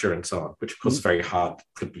dementia and so on, which of course is very hard. It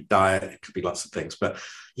could be diet, it could be lots of things. But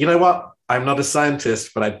you know what? I'm not a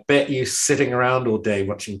scientist, but I bet you sitting around all day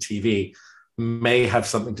watching TV may have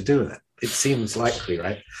something to do with it. It seems likely,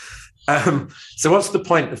 right? So what's the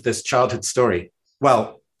point of this childhood story?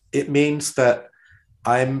 Well, it means that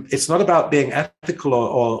it's not about being ethical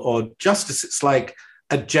or justice. It's like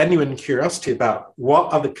a genuine curiosity about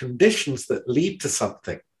what are the conditions that lead to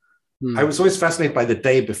something. I was always fascinated by the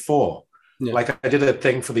day before. Yeah. Like I did a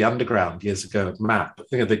thing for the Underground years ago, map. I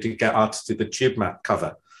think they did get artists to do the tube map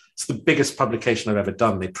cover. It's the biggest publication I've ever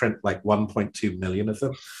done. They print like 1.2 million of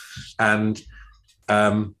them. And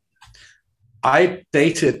I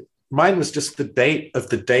dated, mine was just the date of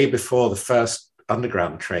the day before the first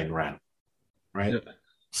Underground train ran, right? Yeah.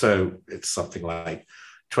 So it's something like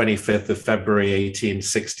 25th of February,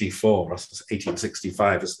 1864, or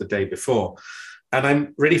 1865 is the day before. And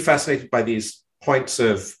I'm really fascinated by these points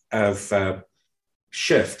of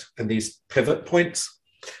shift and these pivot points.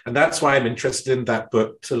 And that's why I'm interested in that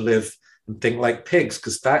book, To Live and Think Like Pigs,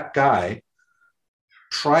 because that guy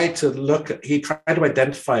tried to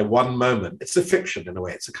identify one moment. It's a fiction in a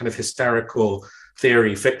way. It's a kind of hysterical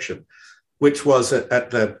theory fiction, which was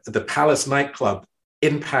at the Palace nightclub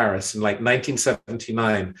in Paris in like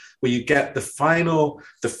 1979, where you get the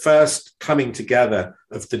first coming together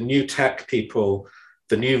of the new tech people,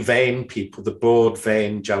 the new vain people, the bored,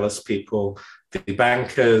 vain, jealous people, the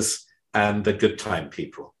bankers, and the good time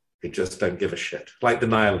people who just don't give a shit, like the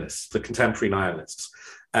nihilists, the contemporary nihilists.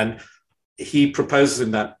 And he proposes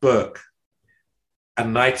in that book a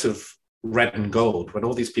night of red and gold, when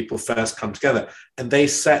all these people first come together, and they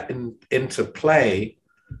set into play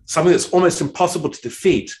something that's almost impossible to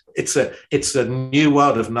defeat. It's a new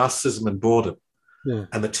world of narcissism and boredom. Yeah.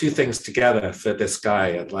 And the two things together for this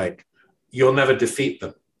guy are like, you'll never defeat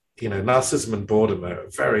them. You know, narcissism and boredom are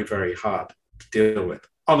very, very hard to deal with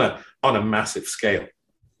on a massive scale.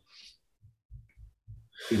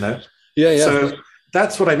 You know? Yeah. So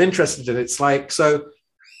that's what I'm interested in. It's like, so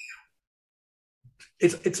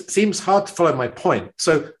it seems hard to follow my point.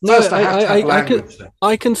 So first I have to have language.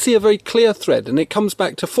 I can see a very clear thread, and it comes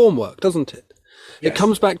back to form work, doesn't it? Yes. It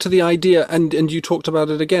comes back to the idea, and you talked about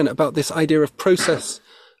it again, about this idea of process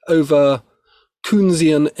over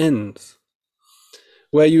Kuhnsian ends,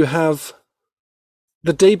 where you have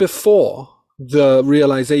the day before the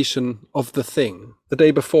realization of the thing, the day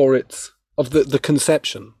before the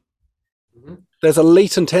conception. Mm-hmm. There's a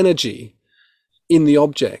latent energy in the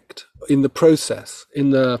object, in the process, in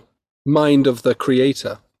the mind of the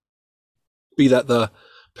creator, be that the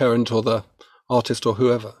parent or the artist or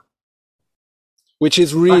whoever, which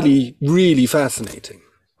is really, really fascinating.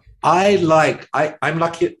 I'm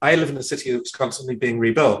lucky. I live in a city that's constantly being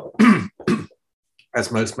rebuilt,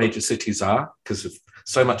 as most major cities are, because of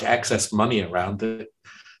so much excess money around that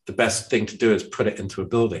the best thing to do is put it into a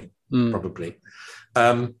building, probably.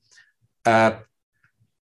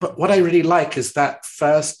 But what I really like is that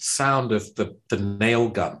first sound of the nail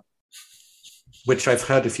gun, which I've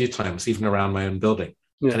heard a few times, even around my own building.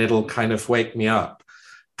 Yeah. And it'll kind of wake me up.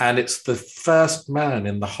 And it's the first man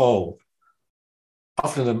in the hole,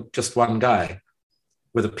 often just one guy,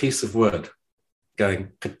 with a piece of wood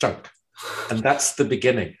going ka-chunk. And that's the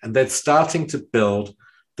beginning. And they're starting to build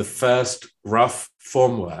the first rough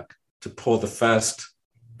formwork to pour the first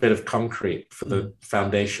bit of concrete for the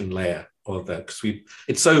foundation layer.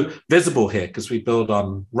 It's so visible here because we build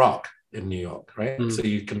on rock in New York, right? So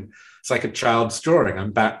it's like a child's drawing.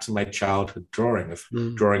 I'm back to my childhood drawing of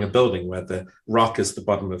drawing a building where the rock is the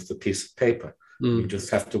bottom of the piece of paper. You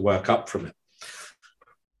just have to work up from it.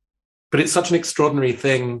 But it's such an extraordinary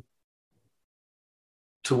thing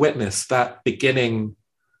to witness, that beginning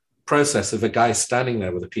process of a guy standing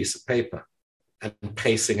there with a piece of paper and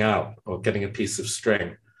pacing out or getting a piece of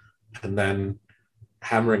string and then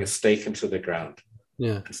hammering a stake into the ground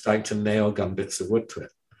and starting to nail gun bits of wood to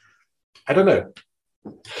it. I don't know.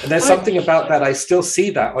 And there's something about that. I still see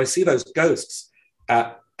that. I see those ghosts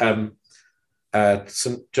at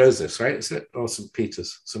St. Joseph's, right? Is it? Or St.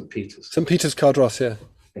 Peter's? St. Peter's. St. Peter's Cardross, yeah.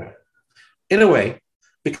 In a way,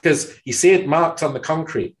 because you see it marked on the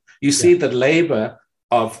concrete. You see the labor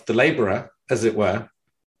of the laborer, as it were.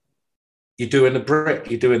 You do in the brick.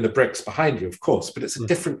 You do in the bricks behind you, of course, but it's a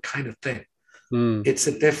different kind of thing. It's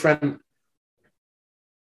a different,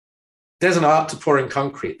 there's an art to pouring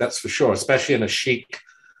concrete, that's for sure, especially in a chic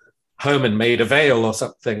home in Maida Vale or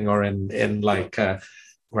something, or in like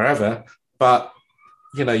wherever. But,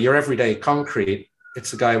 you know, your everyday concrete,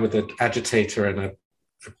 it's a guy with an agitator and a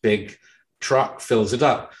big truck fills it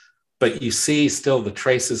up. But you see still the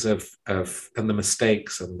traces of and the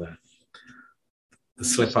mistakes and the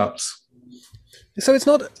slip-ups. So it's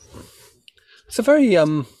not. It's a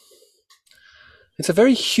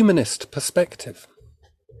very humanist perspective,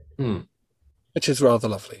 which is rather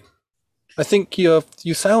lovely. I think you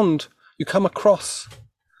come across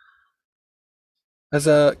as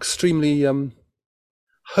extremely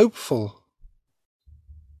hopeful.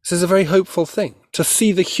 This is a very hopeful thing, to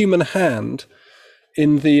see the human hand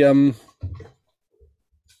in the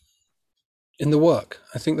work.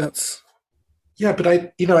 I think that's... Yeah, but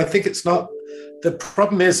I think it's not... The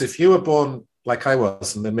problem is, if you were born like I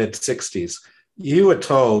was in the mid-60s, you were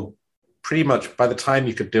told pretty much by the time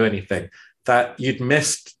you could do anything that you'd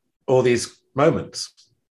missed all these moments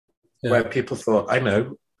where people thought, I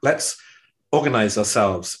know, let's organize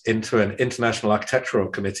ourselves into an international architectural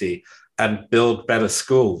committee and build better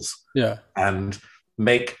schools and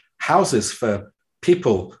make houses for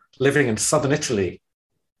people living in southern Italy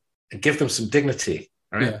and give them some dignity,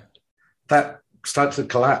 right? Yeah. That started to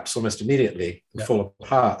collapse almost immediately and fall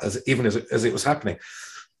apart as it was happening.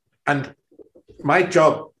 And my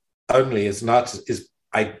job only as an artist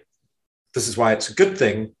this is why it's a good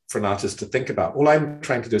thing for an artist to think about. All I'm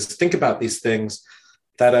trying to do is think about these things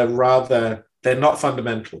that are they're not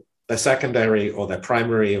fundamental. They're secondary or they're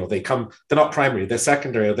primary, or they're not primary, they're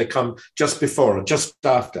secondary, or they come just before or just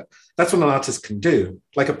after. That's what an artist can do.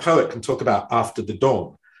 Like a poet can talk about after the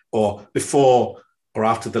dawn, or before or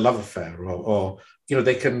after the love affair, or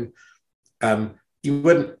they can, they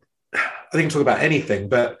can talk about anything,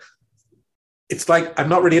 but it's like, I'm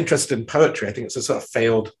not really interested in poetry. I think it's a sort of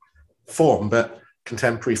failed form, but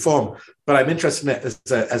contemporary form. But I'm interested in it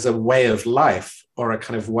as a way of life, or a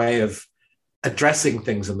kind of way of addressing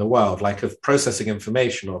things in the world, like of processing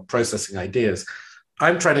information or processing ideas.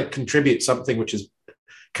 I'm trying to contribute something which is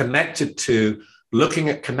connected to looking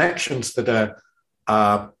at connections that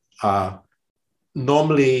are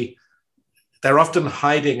normally, they're often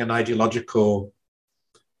hiding an ideological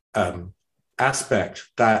aspect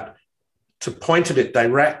that to point at it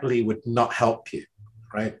directly would not help you,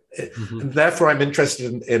 right? And therefore, I'm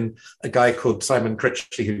interested in a guy called Simon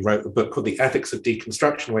Critchley, who wrote a book called The Ethics of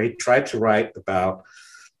Deconstruction, where he tried to write about,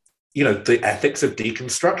 the ethics of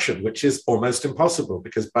deconstruction, which is almost impossible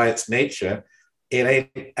because by its nature, it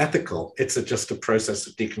ain't ethical. It's just a process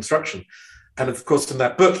of deconstruction. And of course, in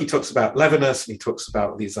that book, he talks about Levinas and he talks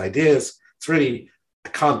about these ideas. It's really, I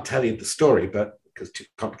can't tell you the story, because it's too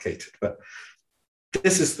complicated. But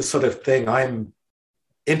this is the sort of thing I'm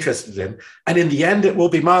interested in. And in the end, it will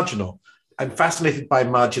be marginal. I'm fascinated by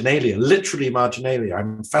marginalia, literally marginalia.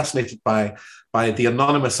 I'm fascinated by the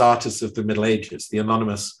anonymous artists of the Middle Ages, the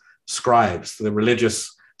anonymous scribes,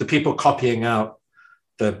 the people copying out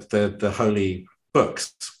the holy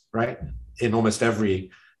books, right? In almost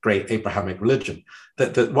every great Abrahamic religion,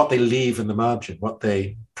 that what they leave in the margin, what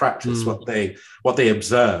they practice, what they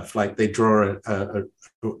observe, like they draw a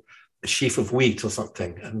sheaf of wheat or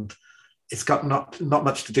something, and it's got not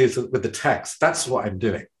much to do with the text. That's what I'm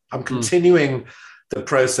doing. I'm continuing the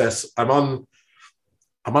process. I'm on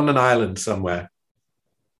an island somewhere,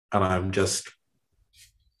 and I'm just,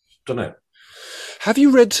 don't know. Have you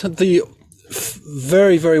read the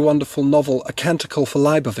very, very wonderful novel A Canticle for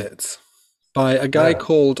Leibowitz by a guy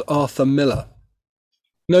called Arthur Miller?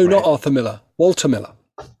 No, not Arthur Miller, Walter Miller.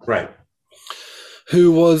 Right.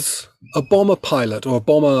 Who was a bomber pilot or a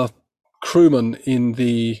bomber crewman in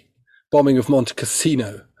the bombing of Monte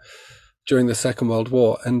Cassino during the Second World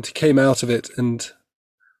War, and came out of it and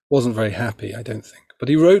wasn't very happy, I don't think. But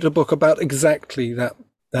he wrote a book about exactly that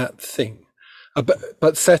thing,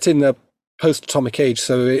 but set in the post-atomic age,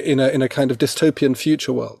 so in a kind of dystopian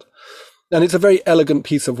future world. And it's a very elegant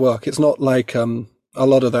piece of work. It's not like a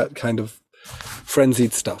lot of that kind of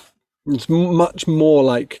frenzied stuff. It's much more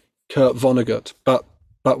like Kurt Vonnegut, but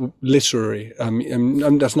literary.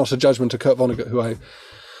 And that's not a judgment to Kurt Vonnegut, who I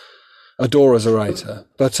adore as a writer.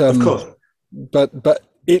 But of course. But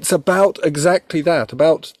it's about exactly that,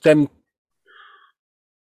 about them.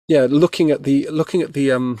 Yeah, looking at the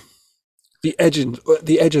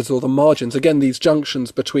edges or the margins. Again, these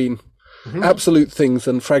junctions between absolute things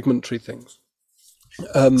and fragmentary things.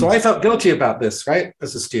 So I felt guilty about this, right,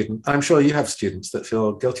 as a student. I'm sure you have students that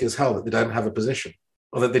feel guilty as hell that they don't have a position,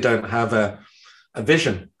 or that they don't have a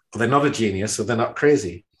vision, or they're not a genius, or they're not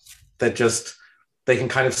crazy. They can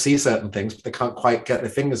kind of see certain things, but they can't quite get their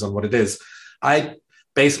fingers on what it is. I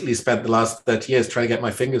basically spent the last 30 years trying to get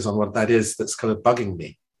my fingers on what that is that's kind of bugging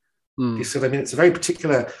me. You see what I mean? It's a very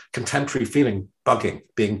particular contemporary feeling,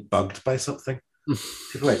 being bugged by something.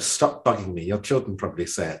 People are like, stop bugging me. Your children probably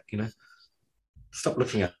say it, Stop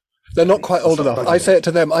looking at They're not quite old enough. I say it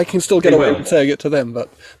to them. I can still get away with saying it to them, but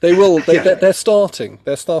they will. They're starting.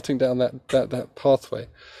 They're starting down that pathway.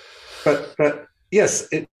 But yes,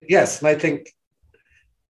 yes, and I think.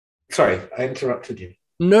 Sorry, I interrupted you.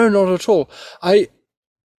 No, not at all. I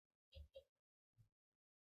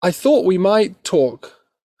thought we might talk.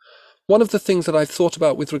 One of the things that I've thought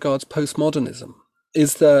about with regards postmodernism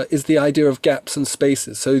is the idea of gaps and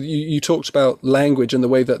spaces. So you talked about language and the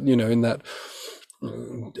way that, in that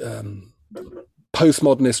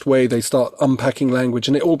postmodernist way, they start unpacking language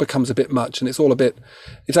and it all becomes a bit much and it's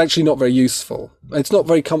actually not very useful. It's not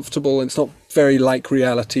very comfortable. It's not very like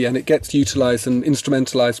reality, and it gets utilized and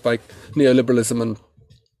instrumentalized by neoliberalism and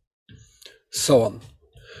so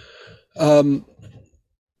on.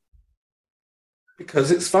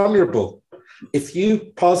 Because it's vulnerable. If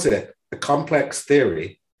you posit a complex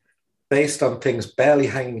theory based on things barely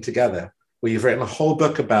hanging together, where you've written a whole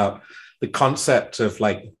book about the concept of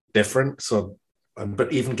like difference,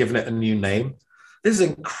 but even given it a new name, this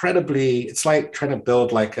is it's like trying to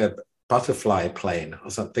build like a butterfly plane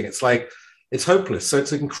or something. It's hopeless. So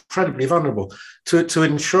it's incredibly vulnerable. To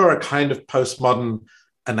ensure a kind of postmodern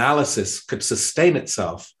analysis could sustain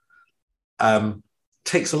itself,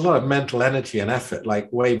 takes a lot of mental energy and effort,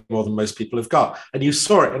 like way more than most people have got. And you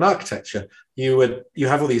saw it in architecture. You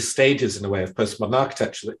have all these stages in a way of postmodern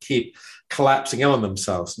architecture that keep collapsing in on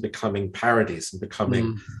themselves and becoming parodies and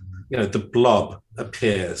becoming, the blob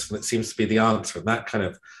appears and it seems to be the answer. And that kind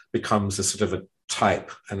of becomes a sort of a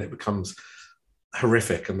type and it becomes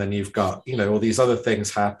horrific. And then you've got, all these other things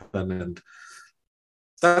happen. And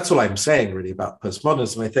that's all I'm saying really about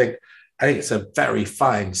postmodernism. I think it's a very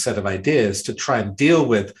fine set of ideas to try and deal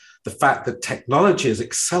with the fact that technology is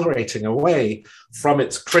accelerating away from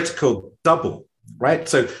its critical double, right?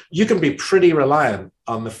 So you can be pretty reliant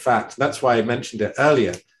on the fact, that's why I mentioned it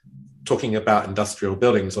earlier, talking about industrial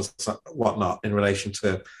buildings or whatnot in relation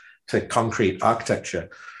to concrete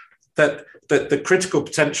architecture, that the critical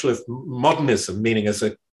potential of modernism, meaning as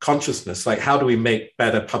a consciousness, like how do we make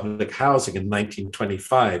better public housing in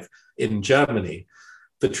 1925 in Germany,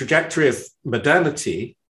 the trajectory of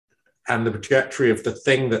modernity and the trajectory of the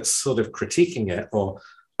thing that's sort of critiquing it or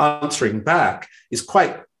answering back is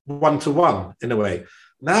quite one-to-one in a way.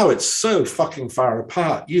 Now it's so fucking far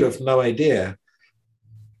apart. You have no idea.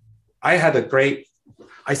 I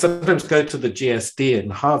sometimes go to the GSD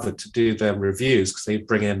in Harvard to do their reviews because they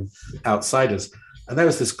bring in outsiders. And there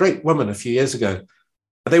was this great woman a few years ago.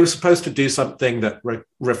 They were supposed to do something that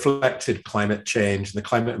reflected climate change and the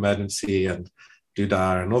climate emergency and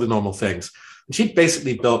doodah and all the normal things. And she'd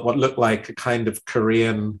basically built what looked like a kind of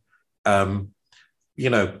Korean, low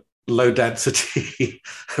density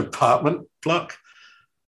apartment block.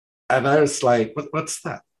 And I was like, what's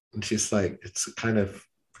that? And she's like, it's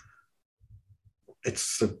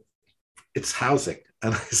housing.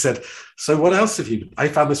 And I said, so what else have you, I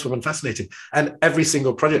found this woman fascinating. And every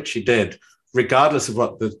single project she did, regardless of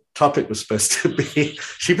what the topic was supposed to be,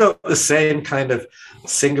 she built the same kind of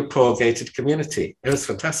Singapore gated community. It was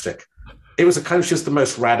fantastic. It was she was the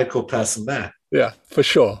most radical person there. Yeah, for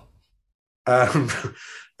sure.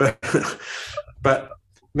 But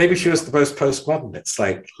maybe she was the most postmodern. It's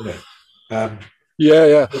like,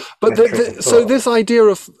 yeah. But so this idea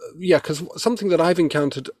of, because something that I've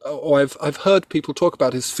encountered or I've heard people talk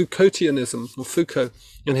about is Foucaultianism, or Foucault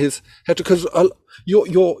and his, because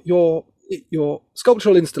your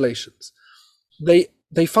sculptural installations, they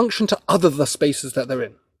function to other the spaces that they're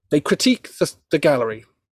in. They critique the gallery.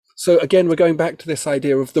 So again, we're going back to this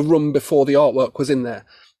idea of the room before the artwork was in there.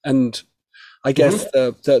 And I guess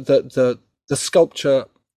the sculpture,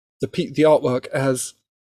 the artwork as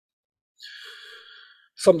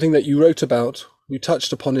something that you wrote about, you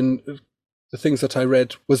touched upon in the things that I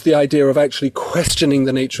read, was the idea of actually questioning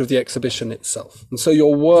the nature of the exhibition itself. And so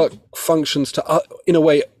your work functions to, in a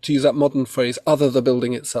way, to use that modern phrase, other the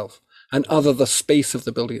building itself and other the space of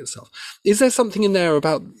the building itself. Is there something in there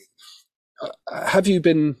about, have you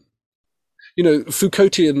been,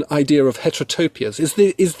 Foucaultian idea of heterotopias? Is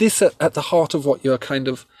this at the heart of what you're kind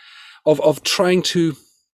of trying to,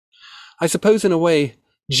 I suppose in a way,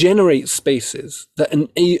 generate spaces that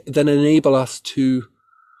enable us to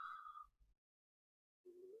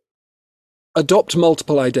adopt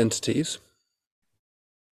multiple identities,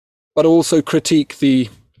 but also critique this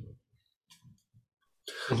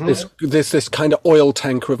kind of oil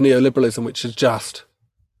tanker of neoliberalism, which is just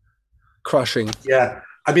crushing. Yeah,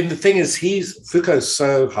 I mean, the thing is, Foucault's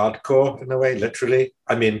so hardcore in a way, literally.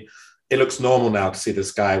 I mean, it looks normal now to see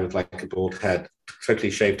this guy with like a bald head,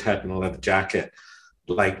 totally shaved head and a leather jacket,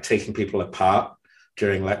 like taking people apart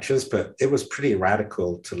during lectures, but it was pretty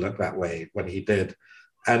radical to look that way when he did.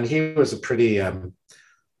 and he was a pretty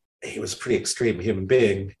extreme human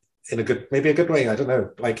being in maybe a good way. I don't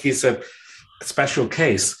know. Like he's a special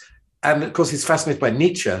case, and of course he's fascinated by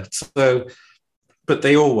Nietzsche. So, but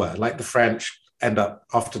they all were. Like the French end up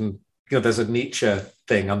often, there's a Nietzsche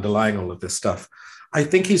thing underlying all of this stuff. I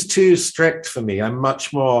think he's too strict for me. I'm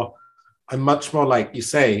much more like you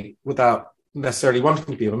say, without necessarily wanting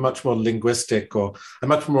to be. I'm much more linguistic, or I'm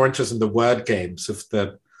much more interested in the word games of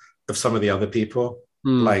some of the other people,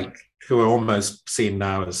 like who are almost seen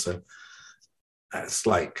now as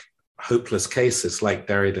like hopeless cases, like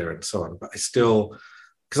Derrida and so on. But I still,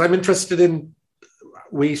 because I'm interested in,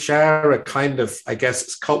 we share a kind of, I guess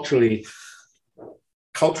it's culturally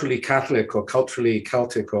Catholic or culturally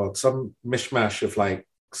Celtic or some mishmash of like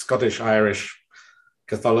Scottish, Irish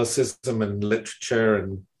Catholicism and literature.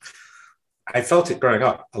 And I felt it growing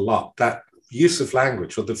up a lot, that use of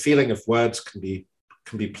language or the feeling of words can be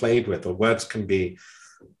played with, or words can be,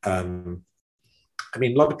 I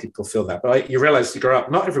mean, a lot of people feel that, but you realize you grow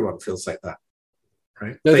up, not everyone feels like that.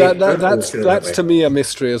 Right? No, that's to me a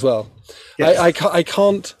mystery as well. Yes. I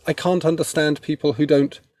can't understand people who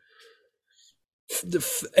don't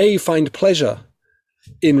find pleasure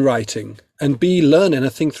in writing, and B, learn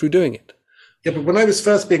anything through doing it. Yeah, but when I was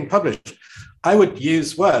first being published, I would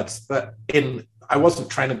use words that I wasn't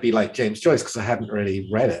trying to be like James Joyce because I hadn't really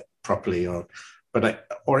read it properly,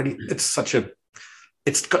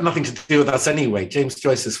 it's got nothing to do with us anyway. James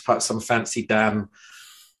Joyce is part of some fancy damn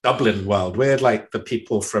Dublin world. We're like the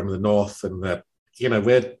people from the north, and we're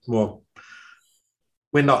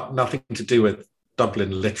nothing to do with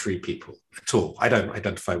Dublin literary people at all. I don't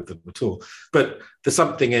identify with them at all. But there's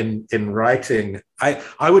something in writing. I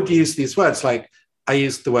would use these words, like I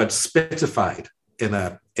used the word spitified in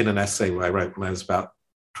an essay where I wrote when I was about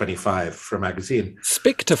 25 for a magazine.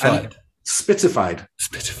 Spictified. Spitified.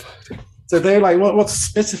 So they're like, what's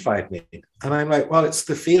spitified mean? And I'm like, well, it's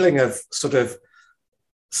the feeling of sort of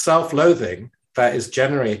self-loathing that is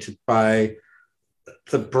generated by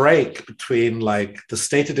the break between like the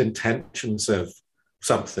stated intentions of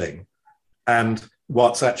something and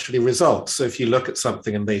what's actually results. So if you look at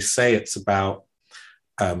something and they say it's about,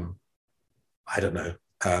 about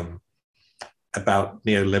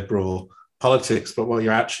neoliberal politics, but what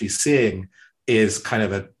you're actually seeing is kind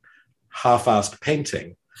of a half-assed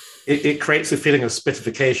painting. It creates a feeling of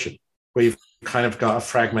spitification, where you've kind of got a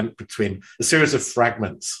series of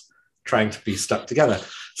fragments trying to be stuck together.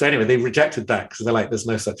 So anyway, they rejected that because they're like, there's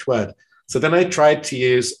no such word. So then I tried to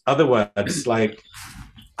use other words, like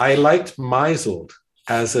I liked misled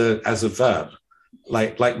as a verb,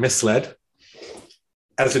 like misled,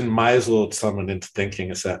 as in misled someone into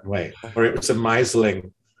thinking a certain way, or it was a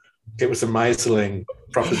misling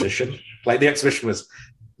proposition. Like the exhibition was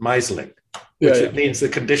misling, which means the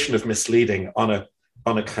condition of misleading on a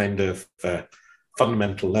kind of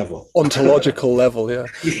fundamental level, ontological level. Yeah.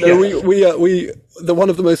 No, one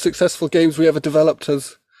of the most successful games we ever developed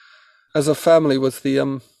as a family was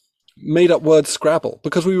the made up word Scrabble,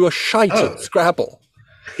 because we were shite at Scrabble.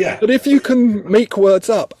 Yeah. But if you can make words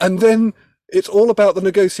up, and then it's all about the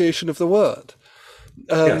negotiation of the word.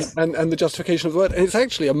 Yes. And the justification of the word. And it's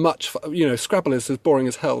actually Scrabble is as boring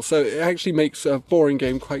as hell. So it actually makes a boring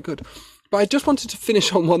game quite good. But I just wanted to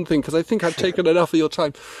finish on one thing, because I think I've taken enough of your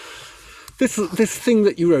time. This thing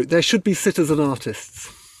that you wrote, there should be sitters and artists.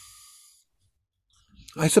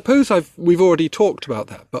 I suppose we've already talked about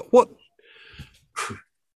that, but what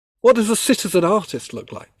does a citizen artist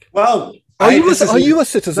look like? Well, are you a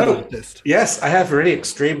citizen artist? Yes, I have a really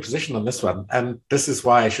extreme position on this one, and this is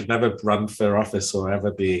why I should never run for office or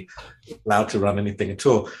ever be allowed to run anything at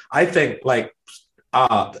all. I think like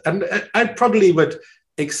art, and I probably would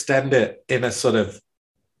extend it in a sort of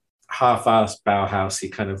half-assed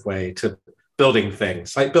Bauhausy kind of way to building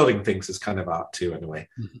things. Like building things is kind of art too, in a way.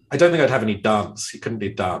 Mm-hmm. I don't think I'd have any dance. You couldn't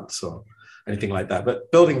do dance or anything like that.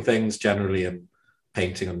 But building things generally, and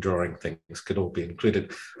painting and drawing things could all be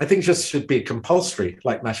included. I think it just should be compulsory,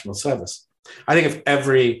 like national service. I think if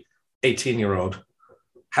every 18-year-old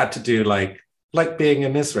had to do like being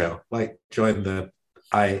in Israel, like join the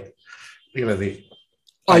IDF,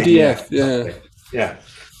 yeah.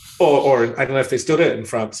 Or I don't know if they still do it in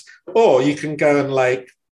France. Or you can go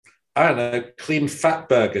and clean fat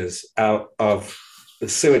burgers out of the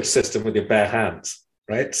sewage system with your bare hands,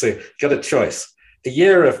 right? So you got a choice. A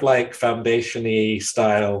year of like foundation-y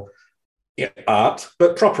style art,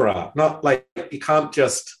 but proper art, not like you can't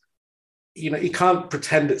just, you can't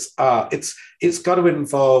pretend it's art. It's got to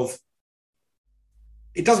involve,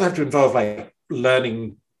 it doesn't have to involve like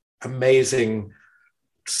learning amazing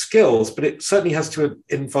skills, but it certainly has to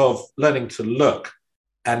involve learning to look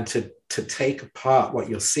and to to take apart what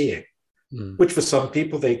you're seeing, Mm. which for some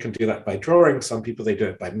people, they can do that by drawing. Some people, they do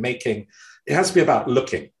it by making. It has to be about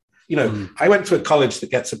looking. I went to a college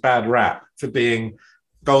that gets a bad rap for being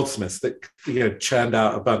goldsmiths that, churned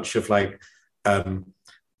out a bunch of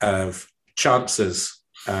of chancers,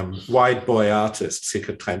 wide boy artists who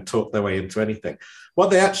could try and talk their way into anything.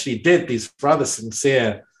 What they actually did, these rather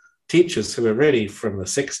sincere teachers who were really from the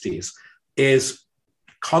 60s, is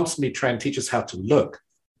constantly try and teach us how to look,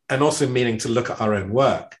 and also meaning to look at our own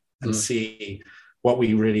work and see what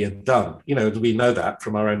we really have done. We know that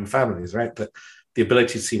from our own families, right? That the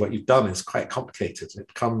ability to see what you've done is quite complicated.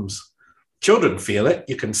 Children feel it.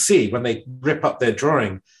 You can see when they rip up their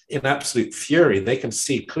drawing in absolute fury, they can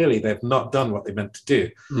see clearly they've not done what they meant to do.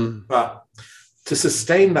 But to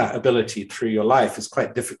sustain that ability through your life is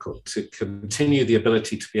quite difficult, to continue the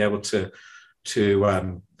ability to be able to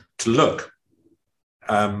look.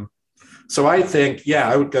 So I think,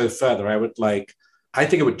 I would go further. I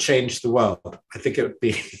think it would change the world. I think it would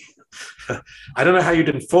be, I don't know how you'd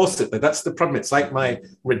enforce it, but that's the problem. It's like my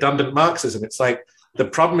redundant Marxism. It's like, the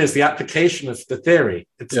problem is the application of the theory.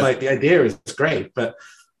 It's like the idea is great, but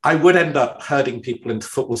I would end up herding people into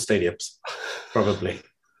football stadiums, probably.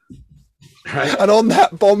 Right? And on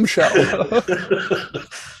that bombshell.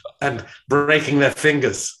 And breaking their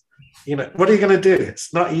fingers. What are you going to do?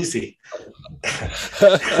 It's not easy.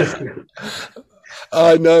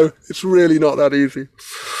 I know, it's really not that easy.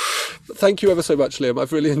 But thank you ever so much, Liam.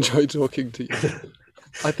 I've really enjoyed talking to you.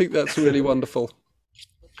 I think that's really wonderful.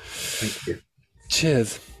 Thank you.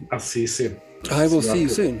 Cheers. I'll see you soon. I will see you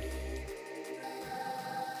soon.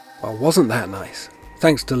 Well, wasn't that nice?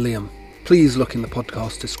 Thanks to Liam. Please look in the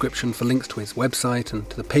podcast description for links to his website and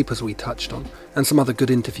to the papers we touched on, and some other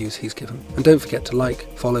good interviews he's given. And don't forget to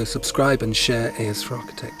like, follow, subscribe and share Ears for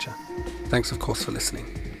Architecture. Thanks of course for listening.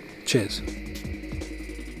 Cheers.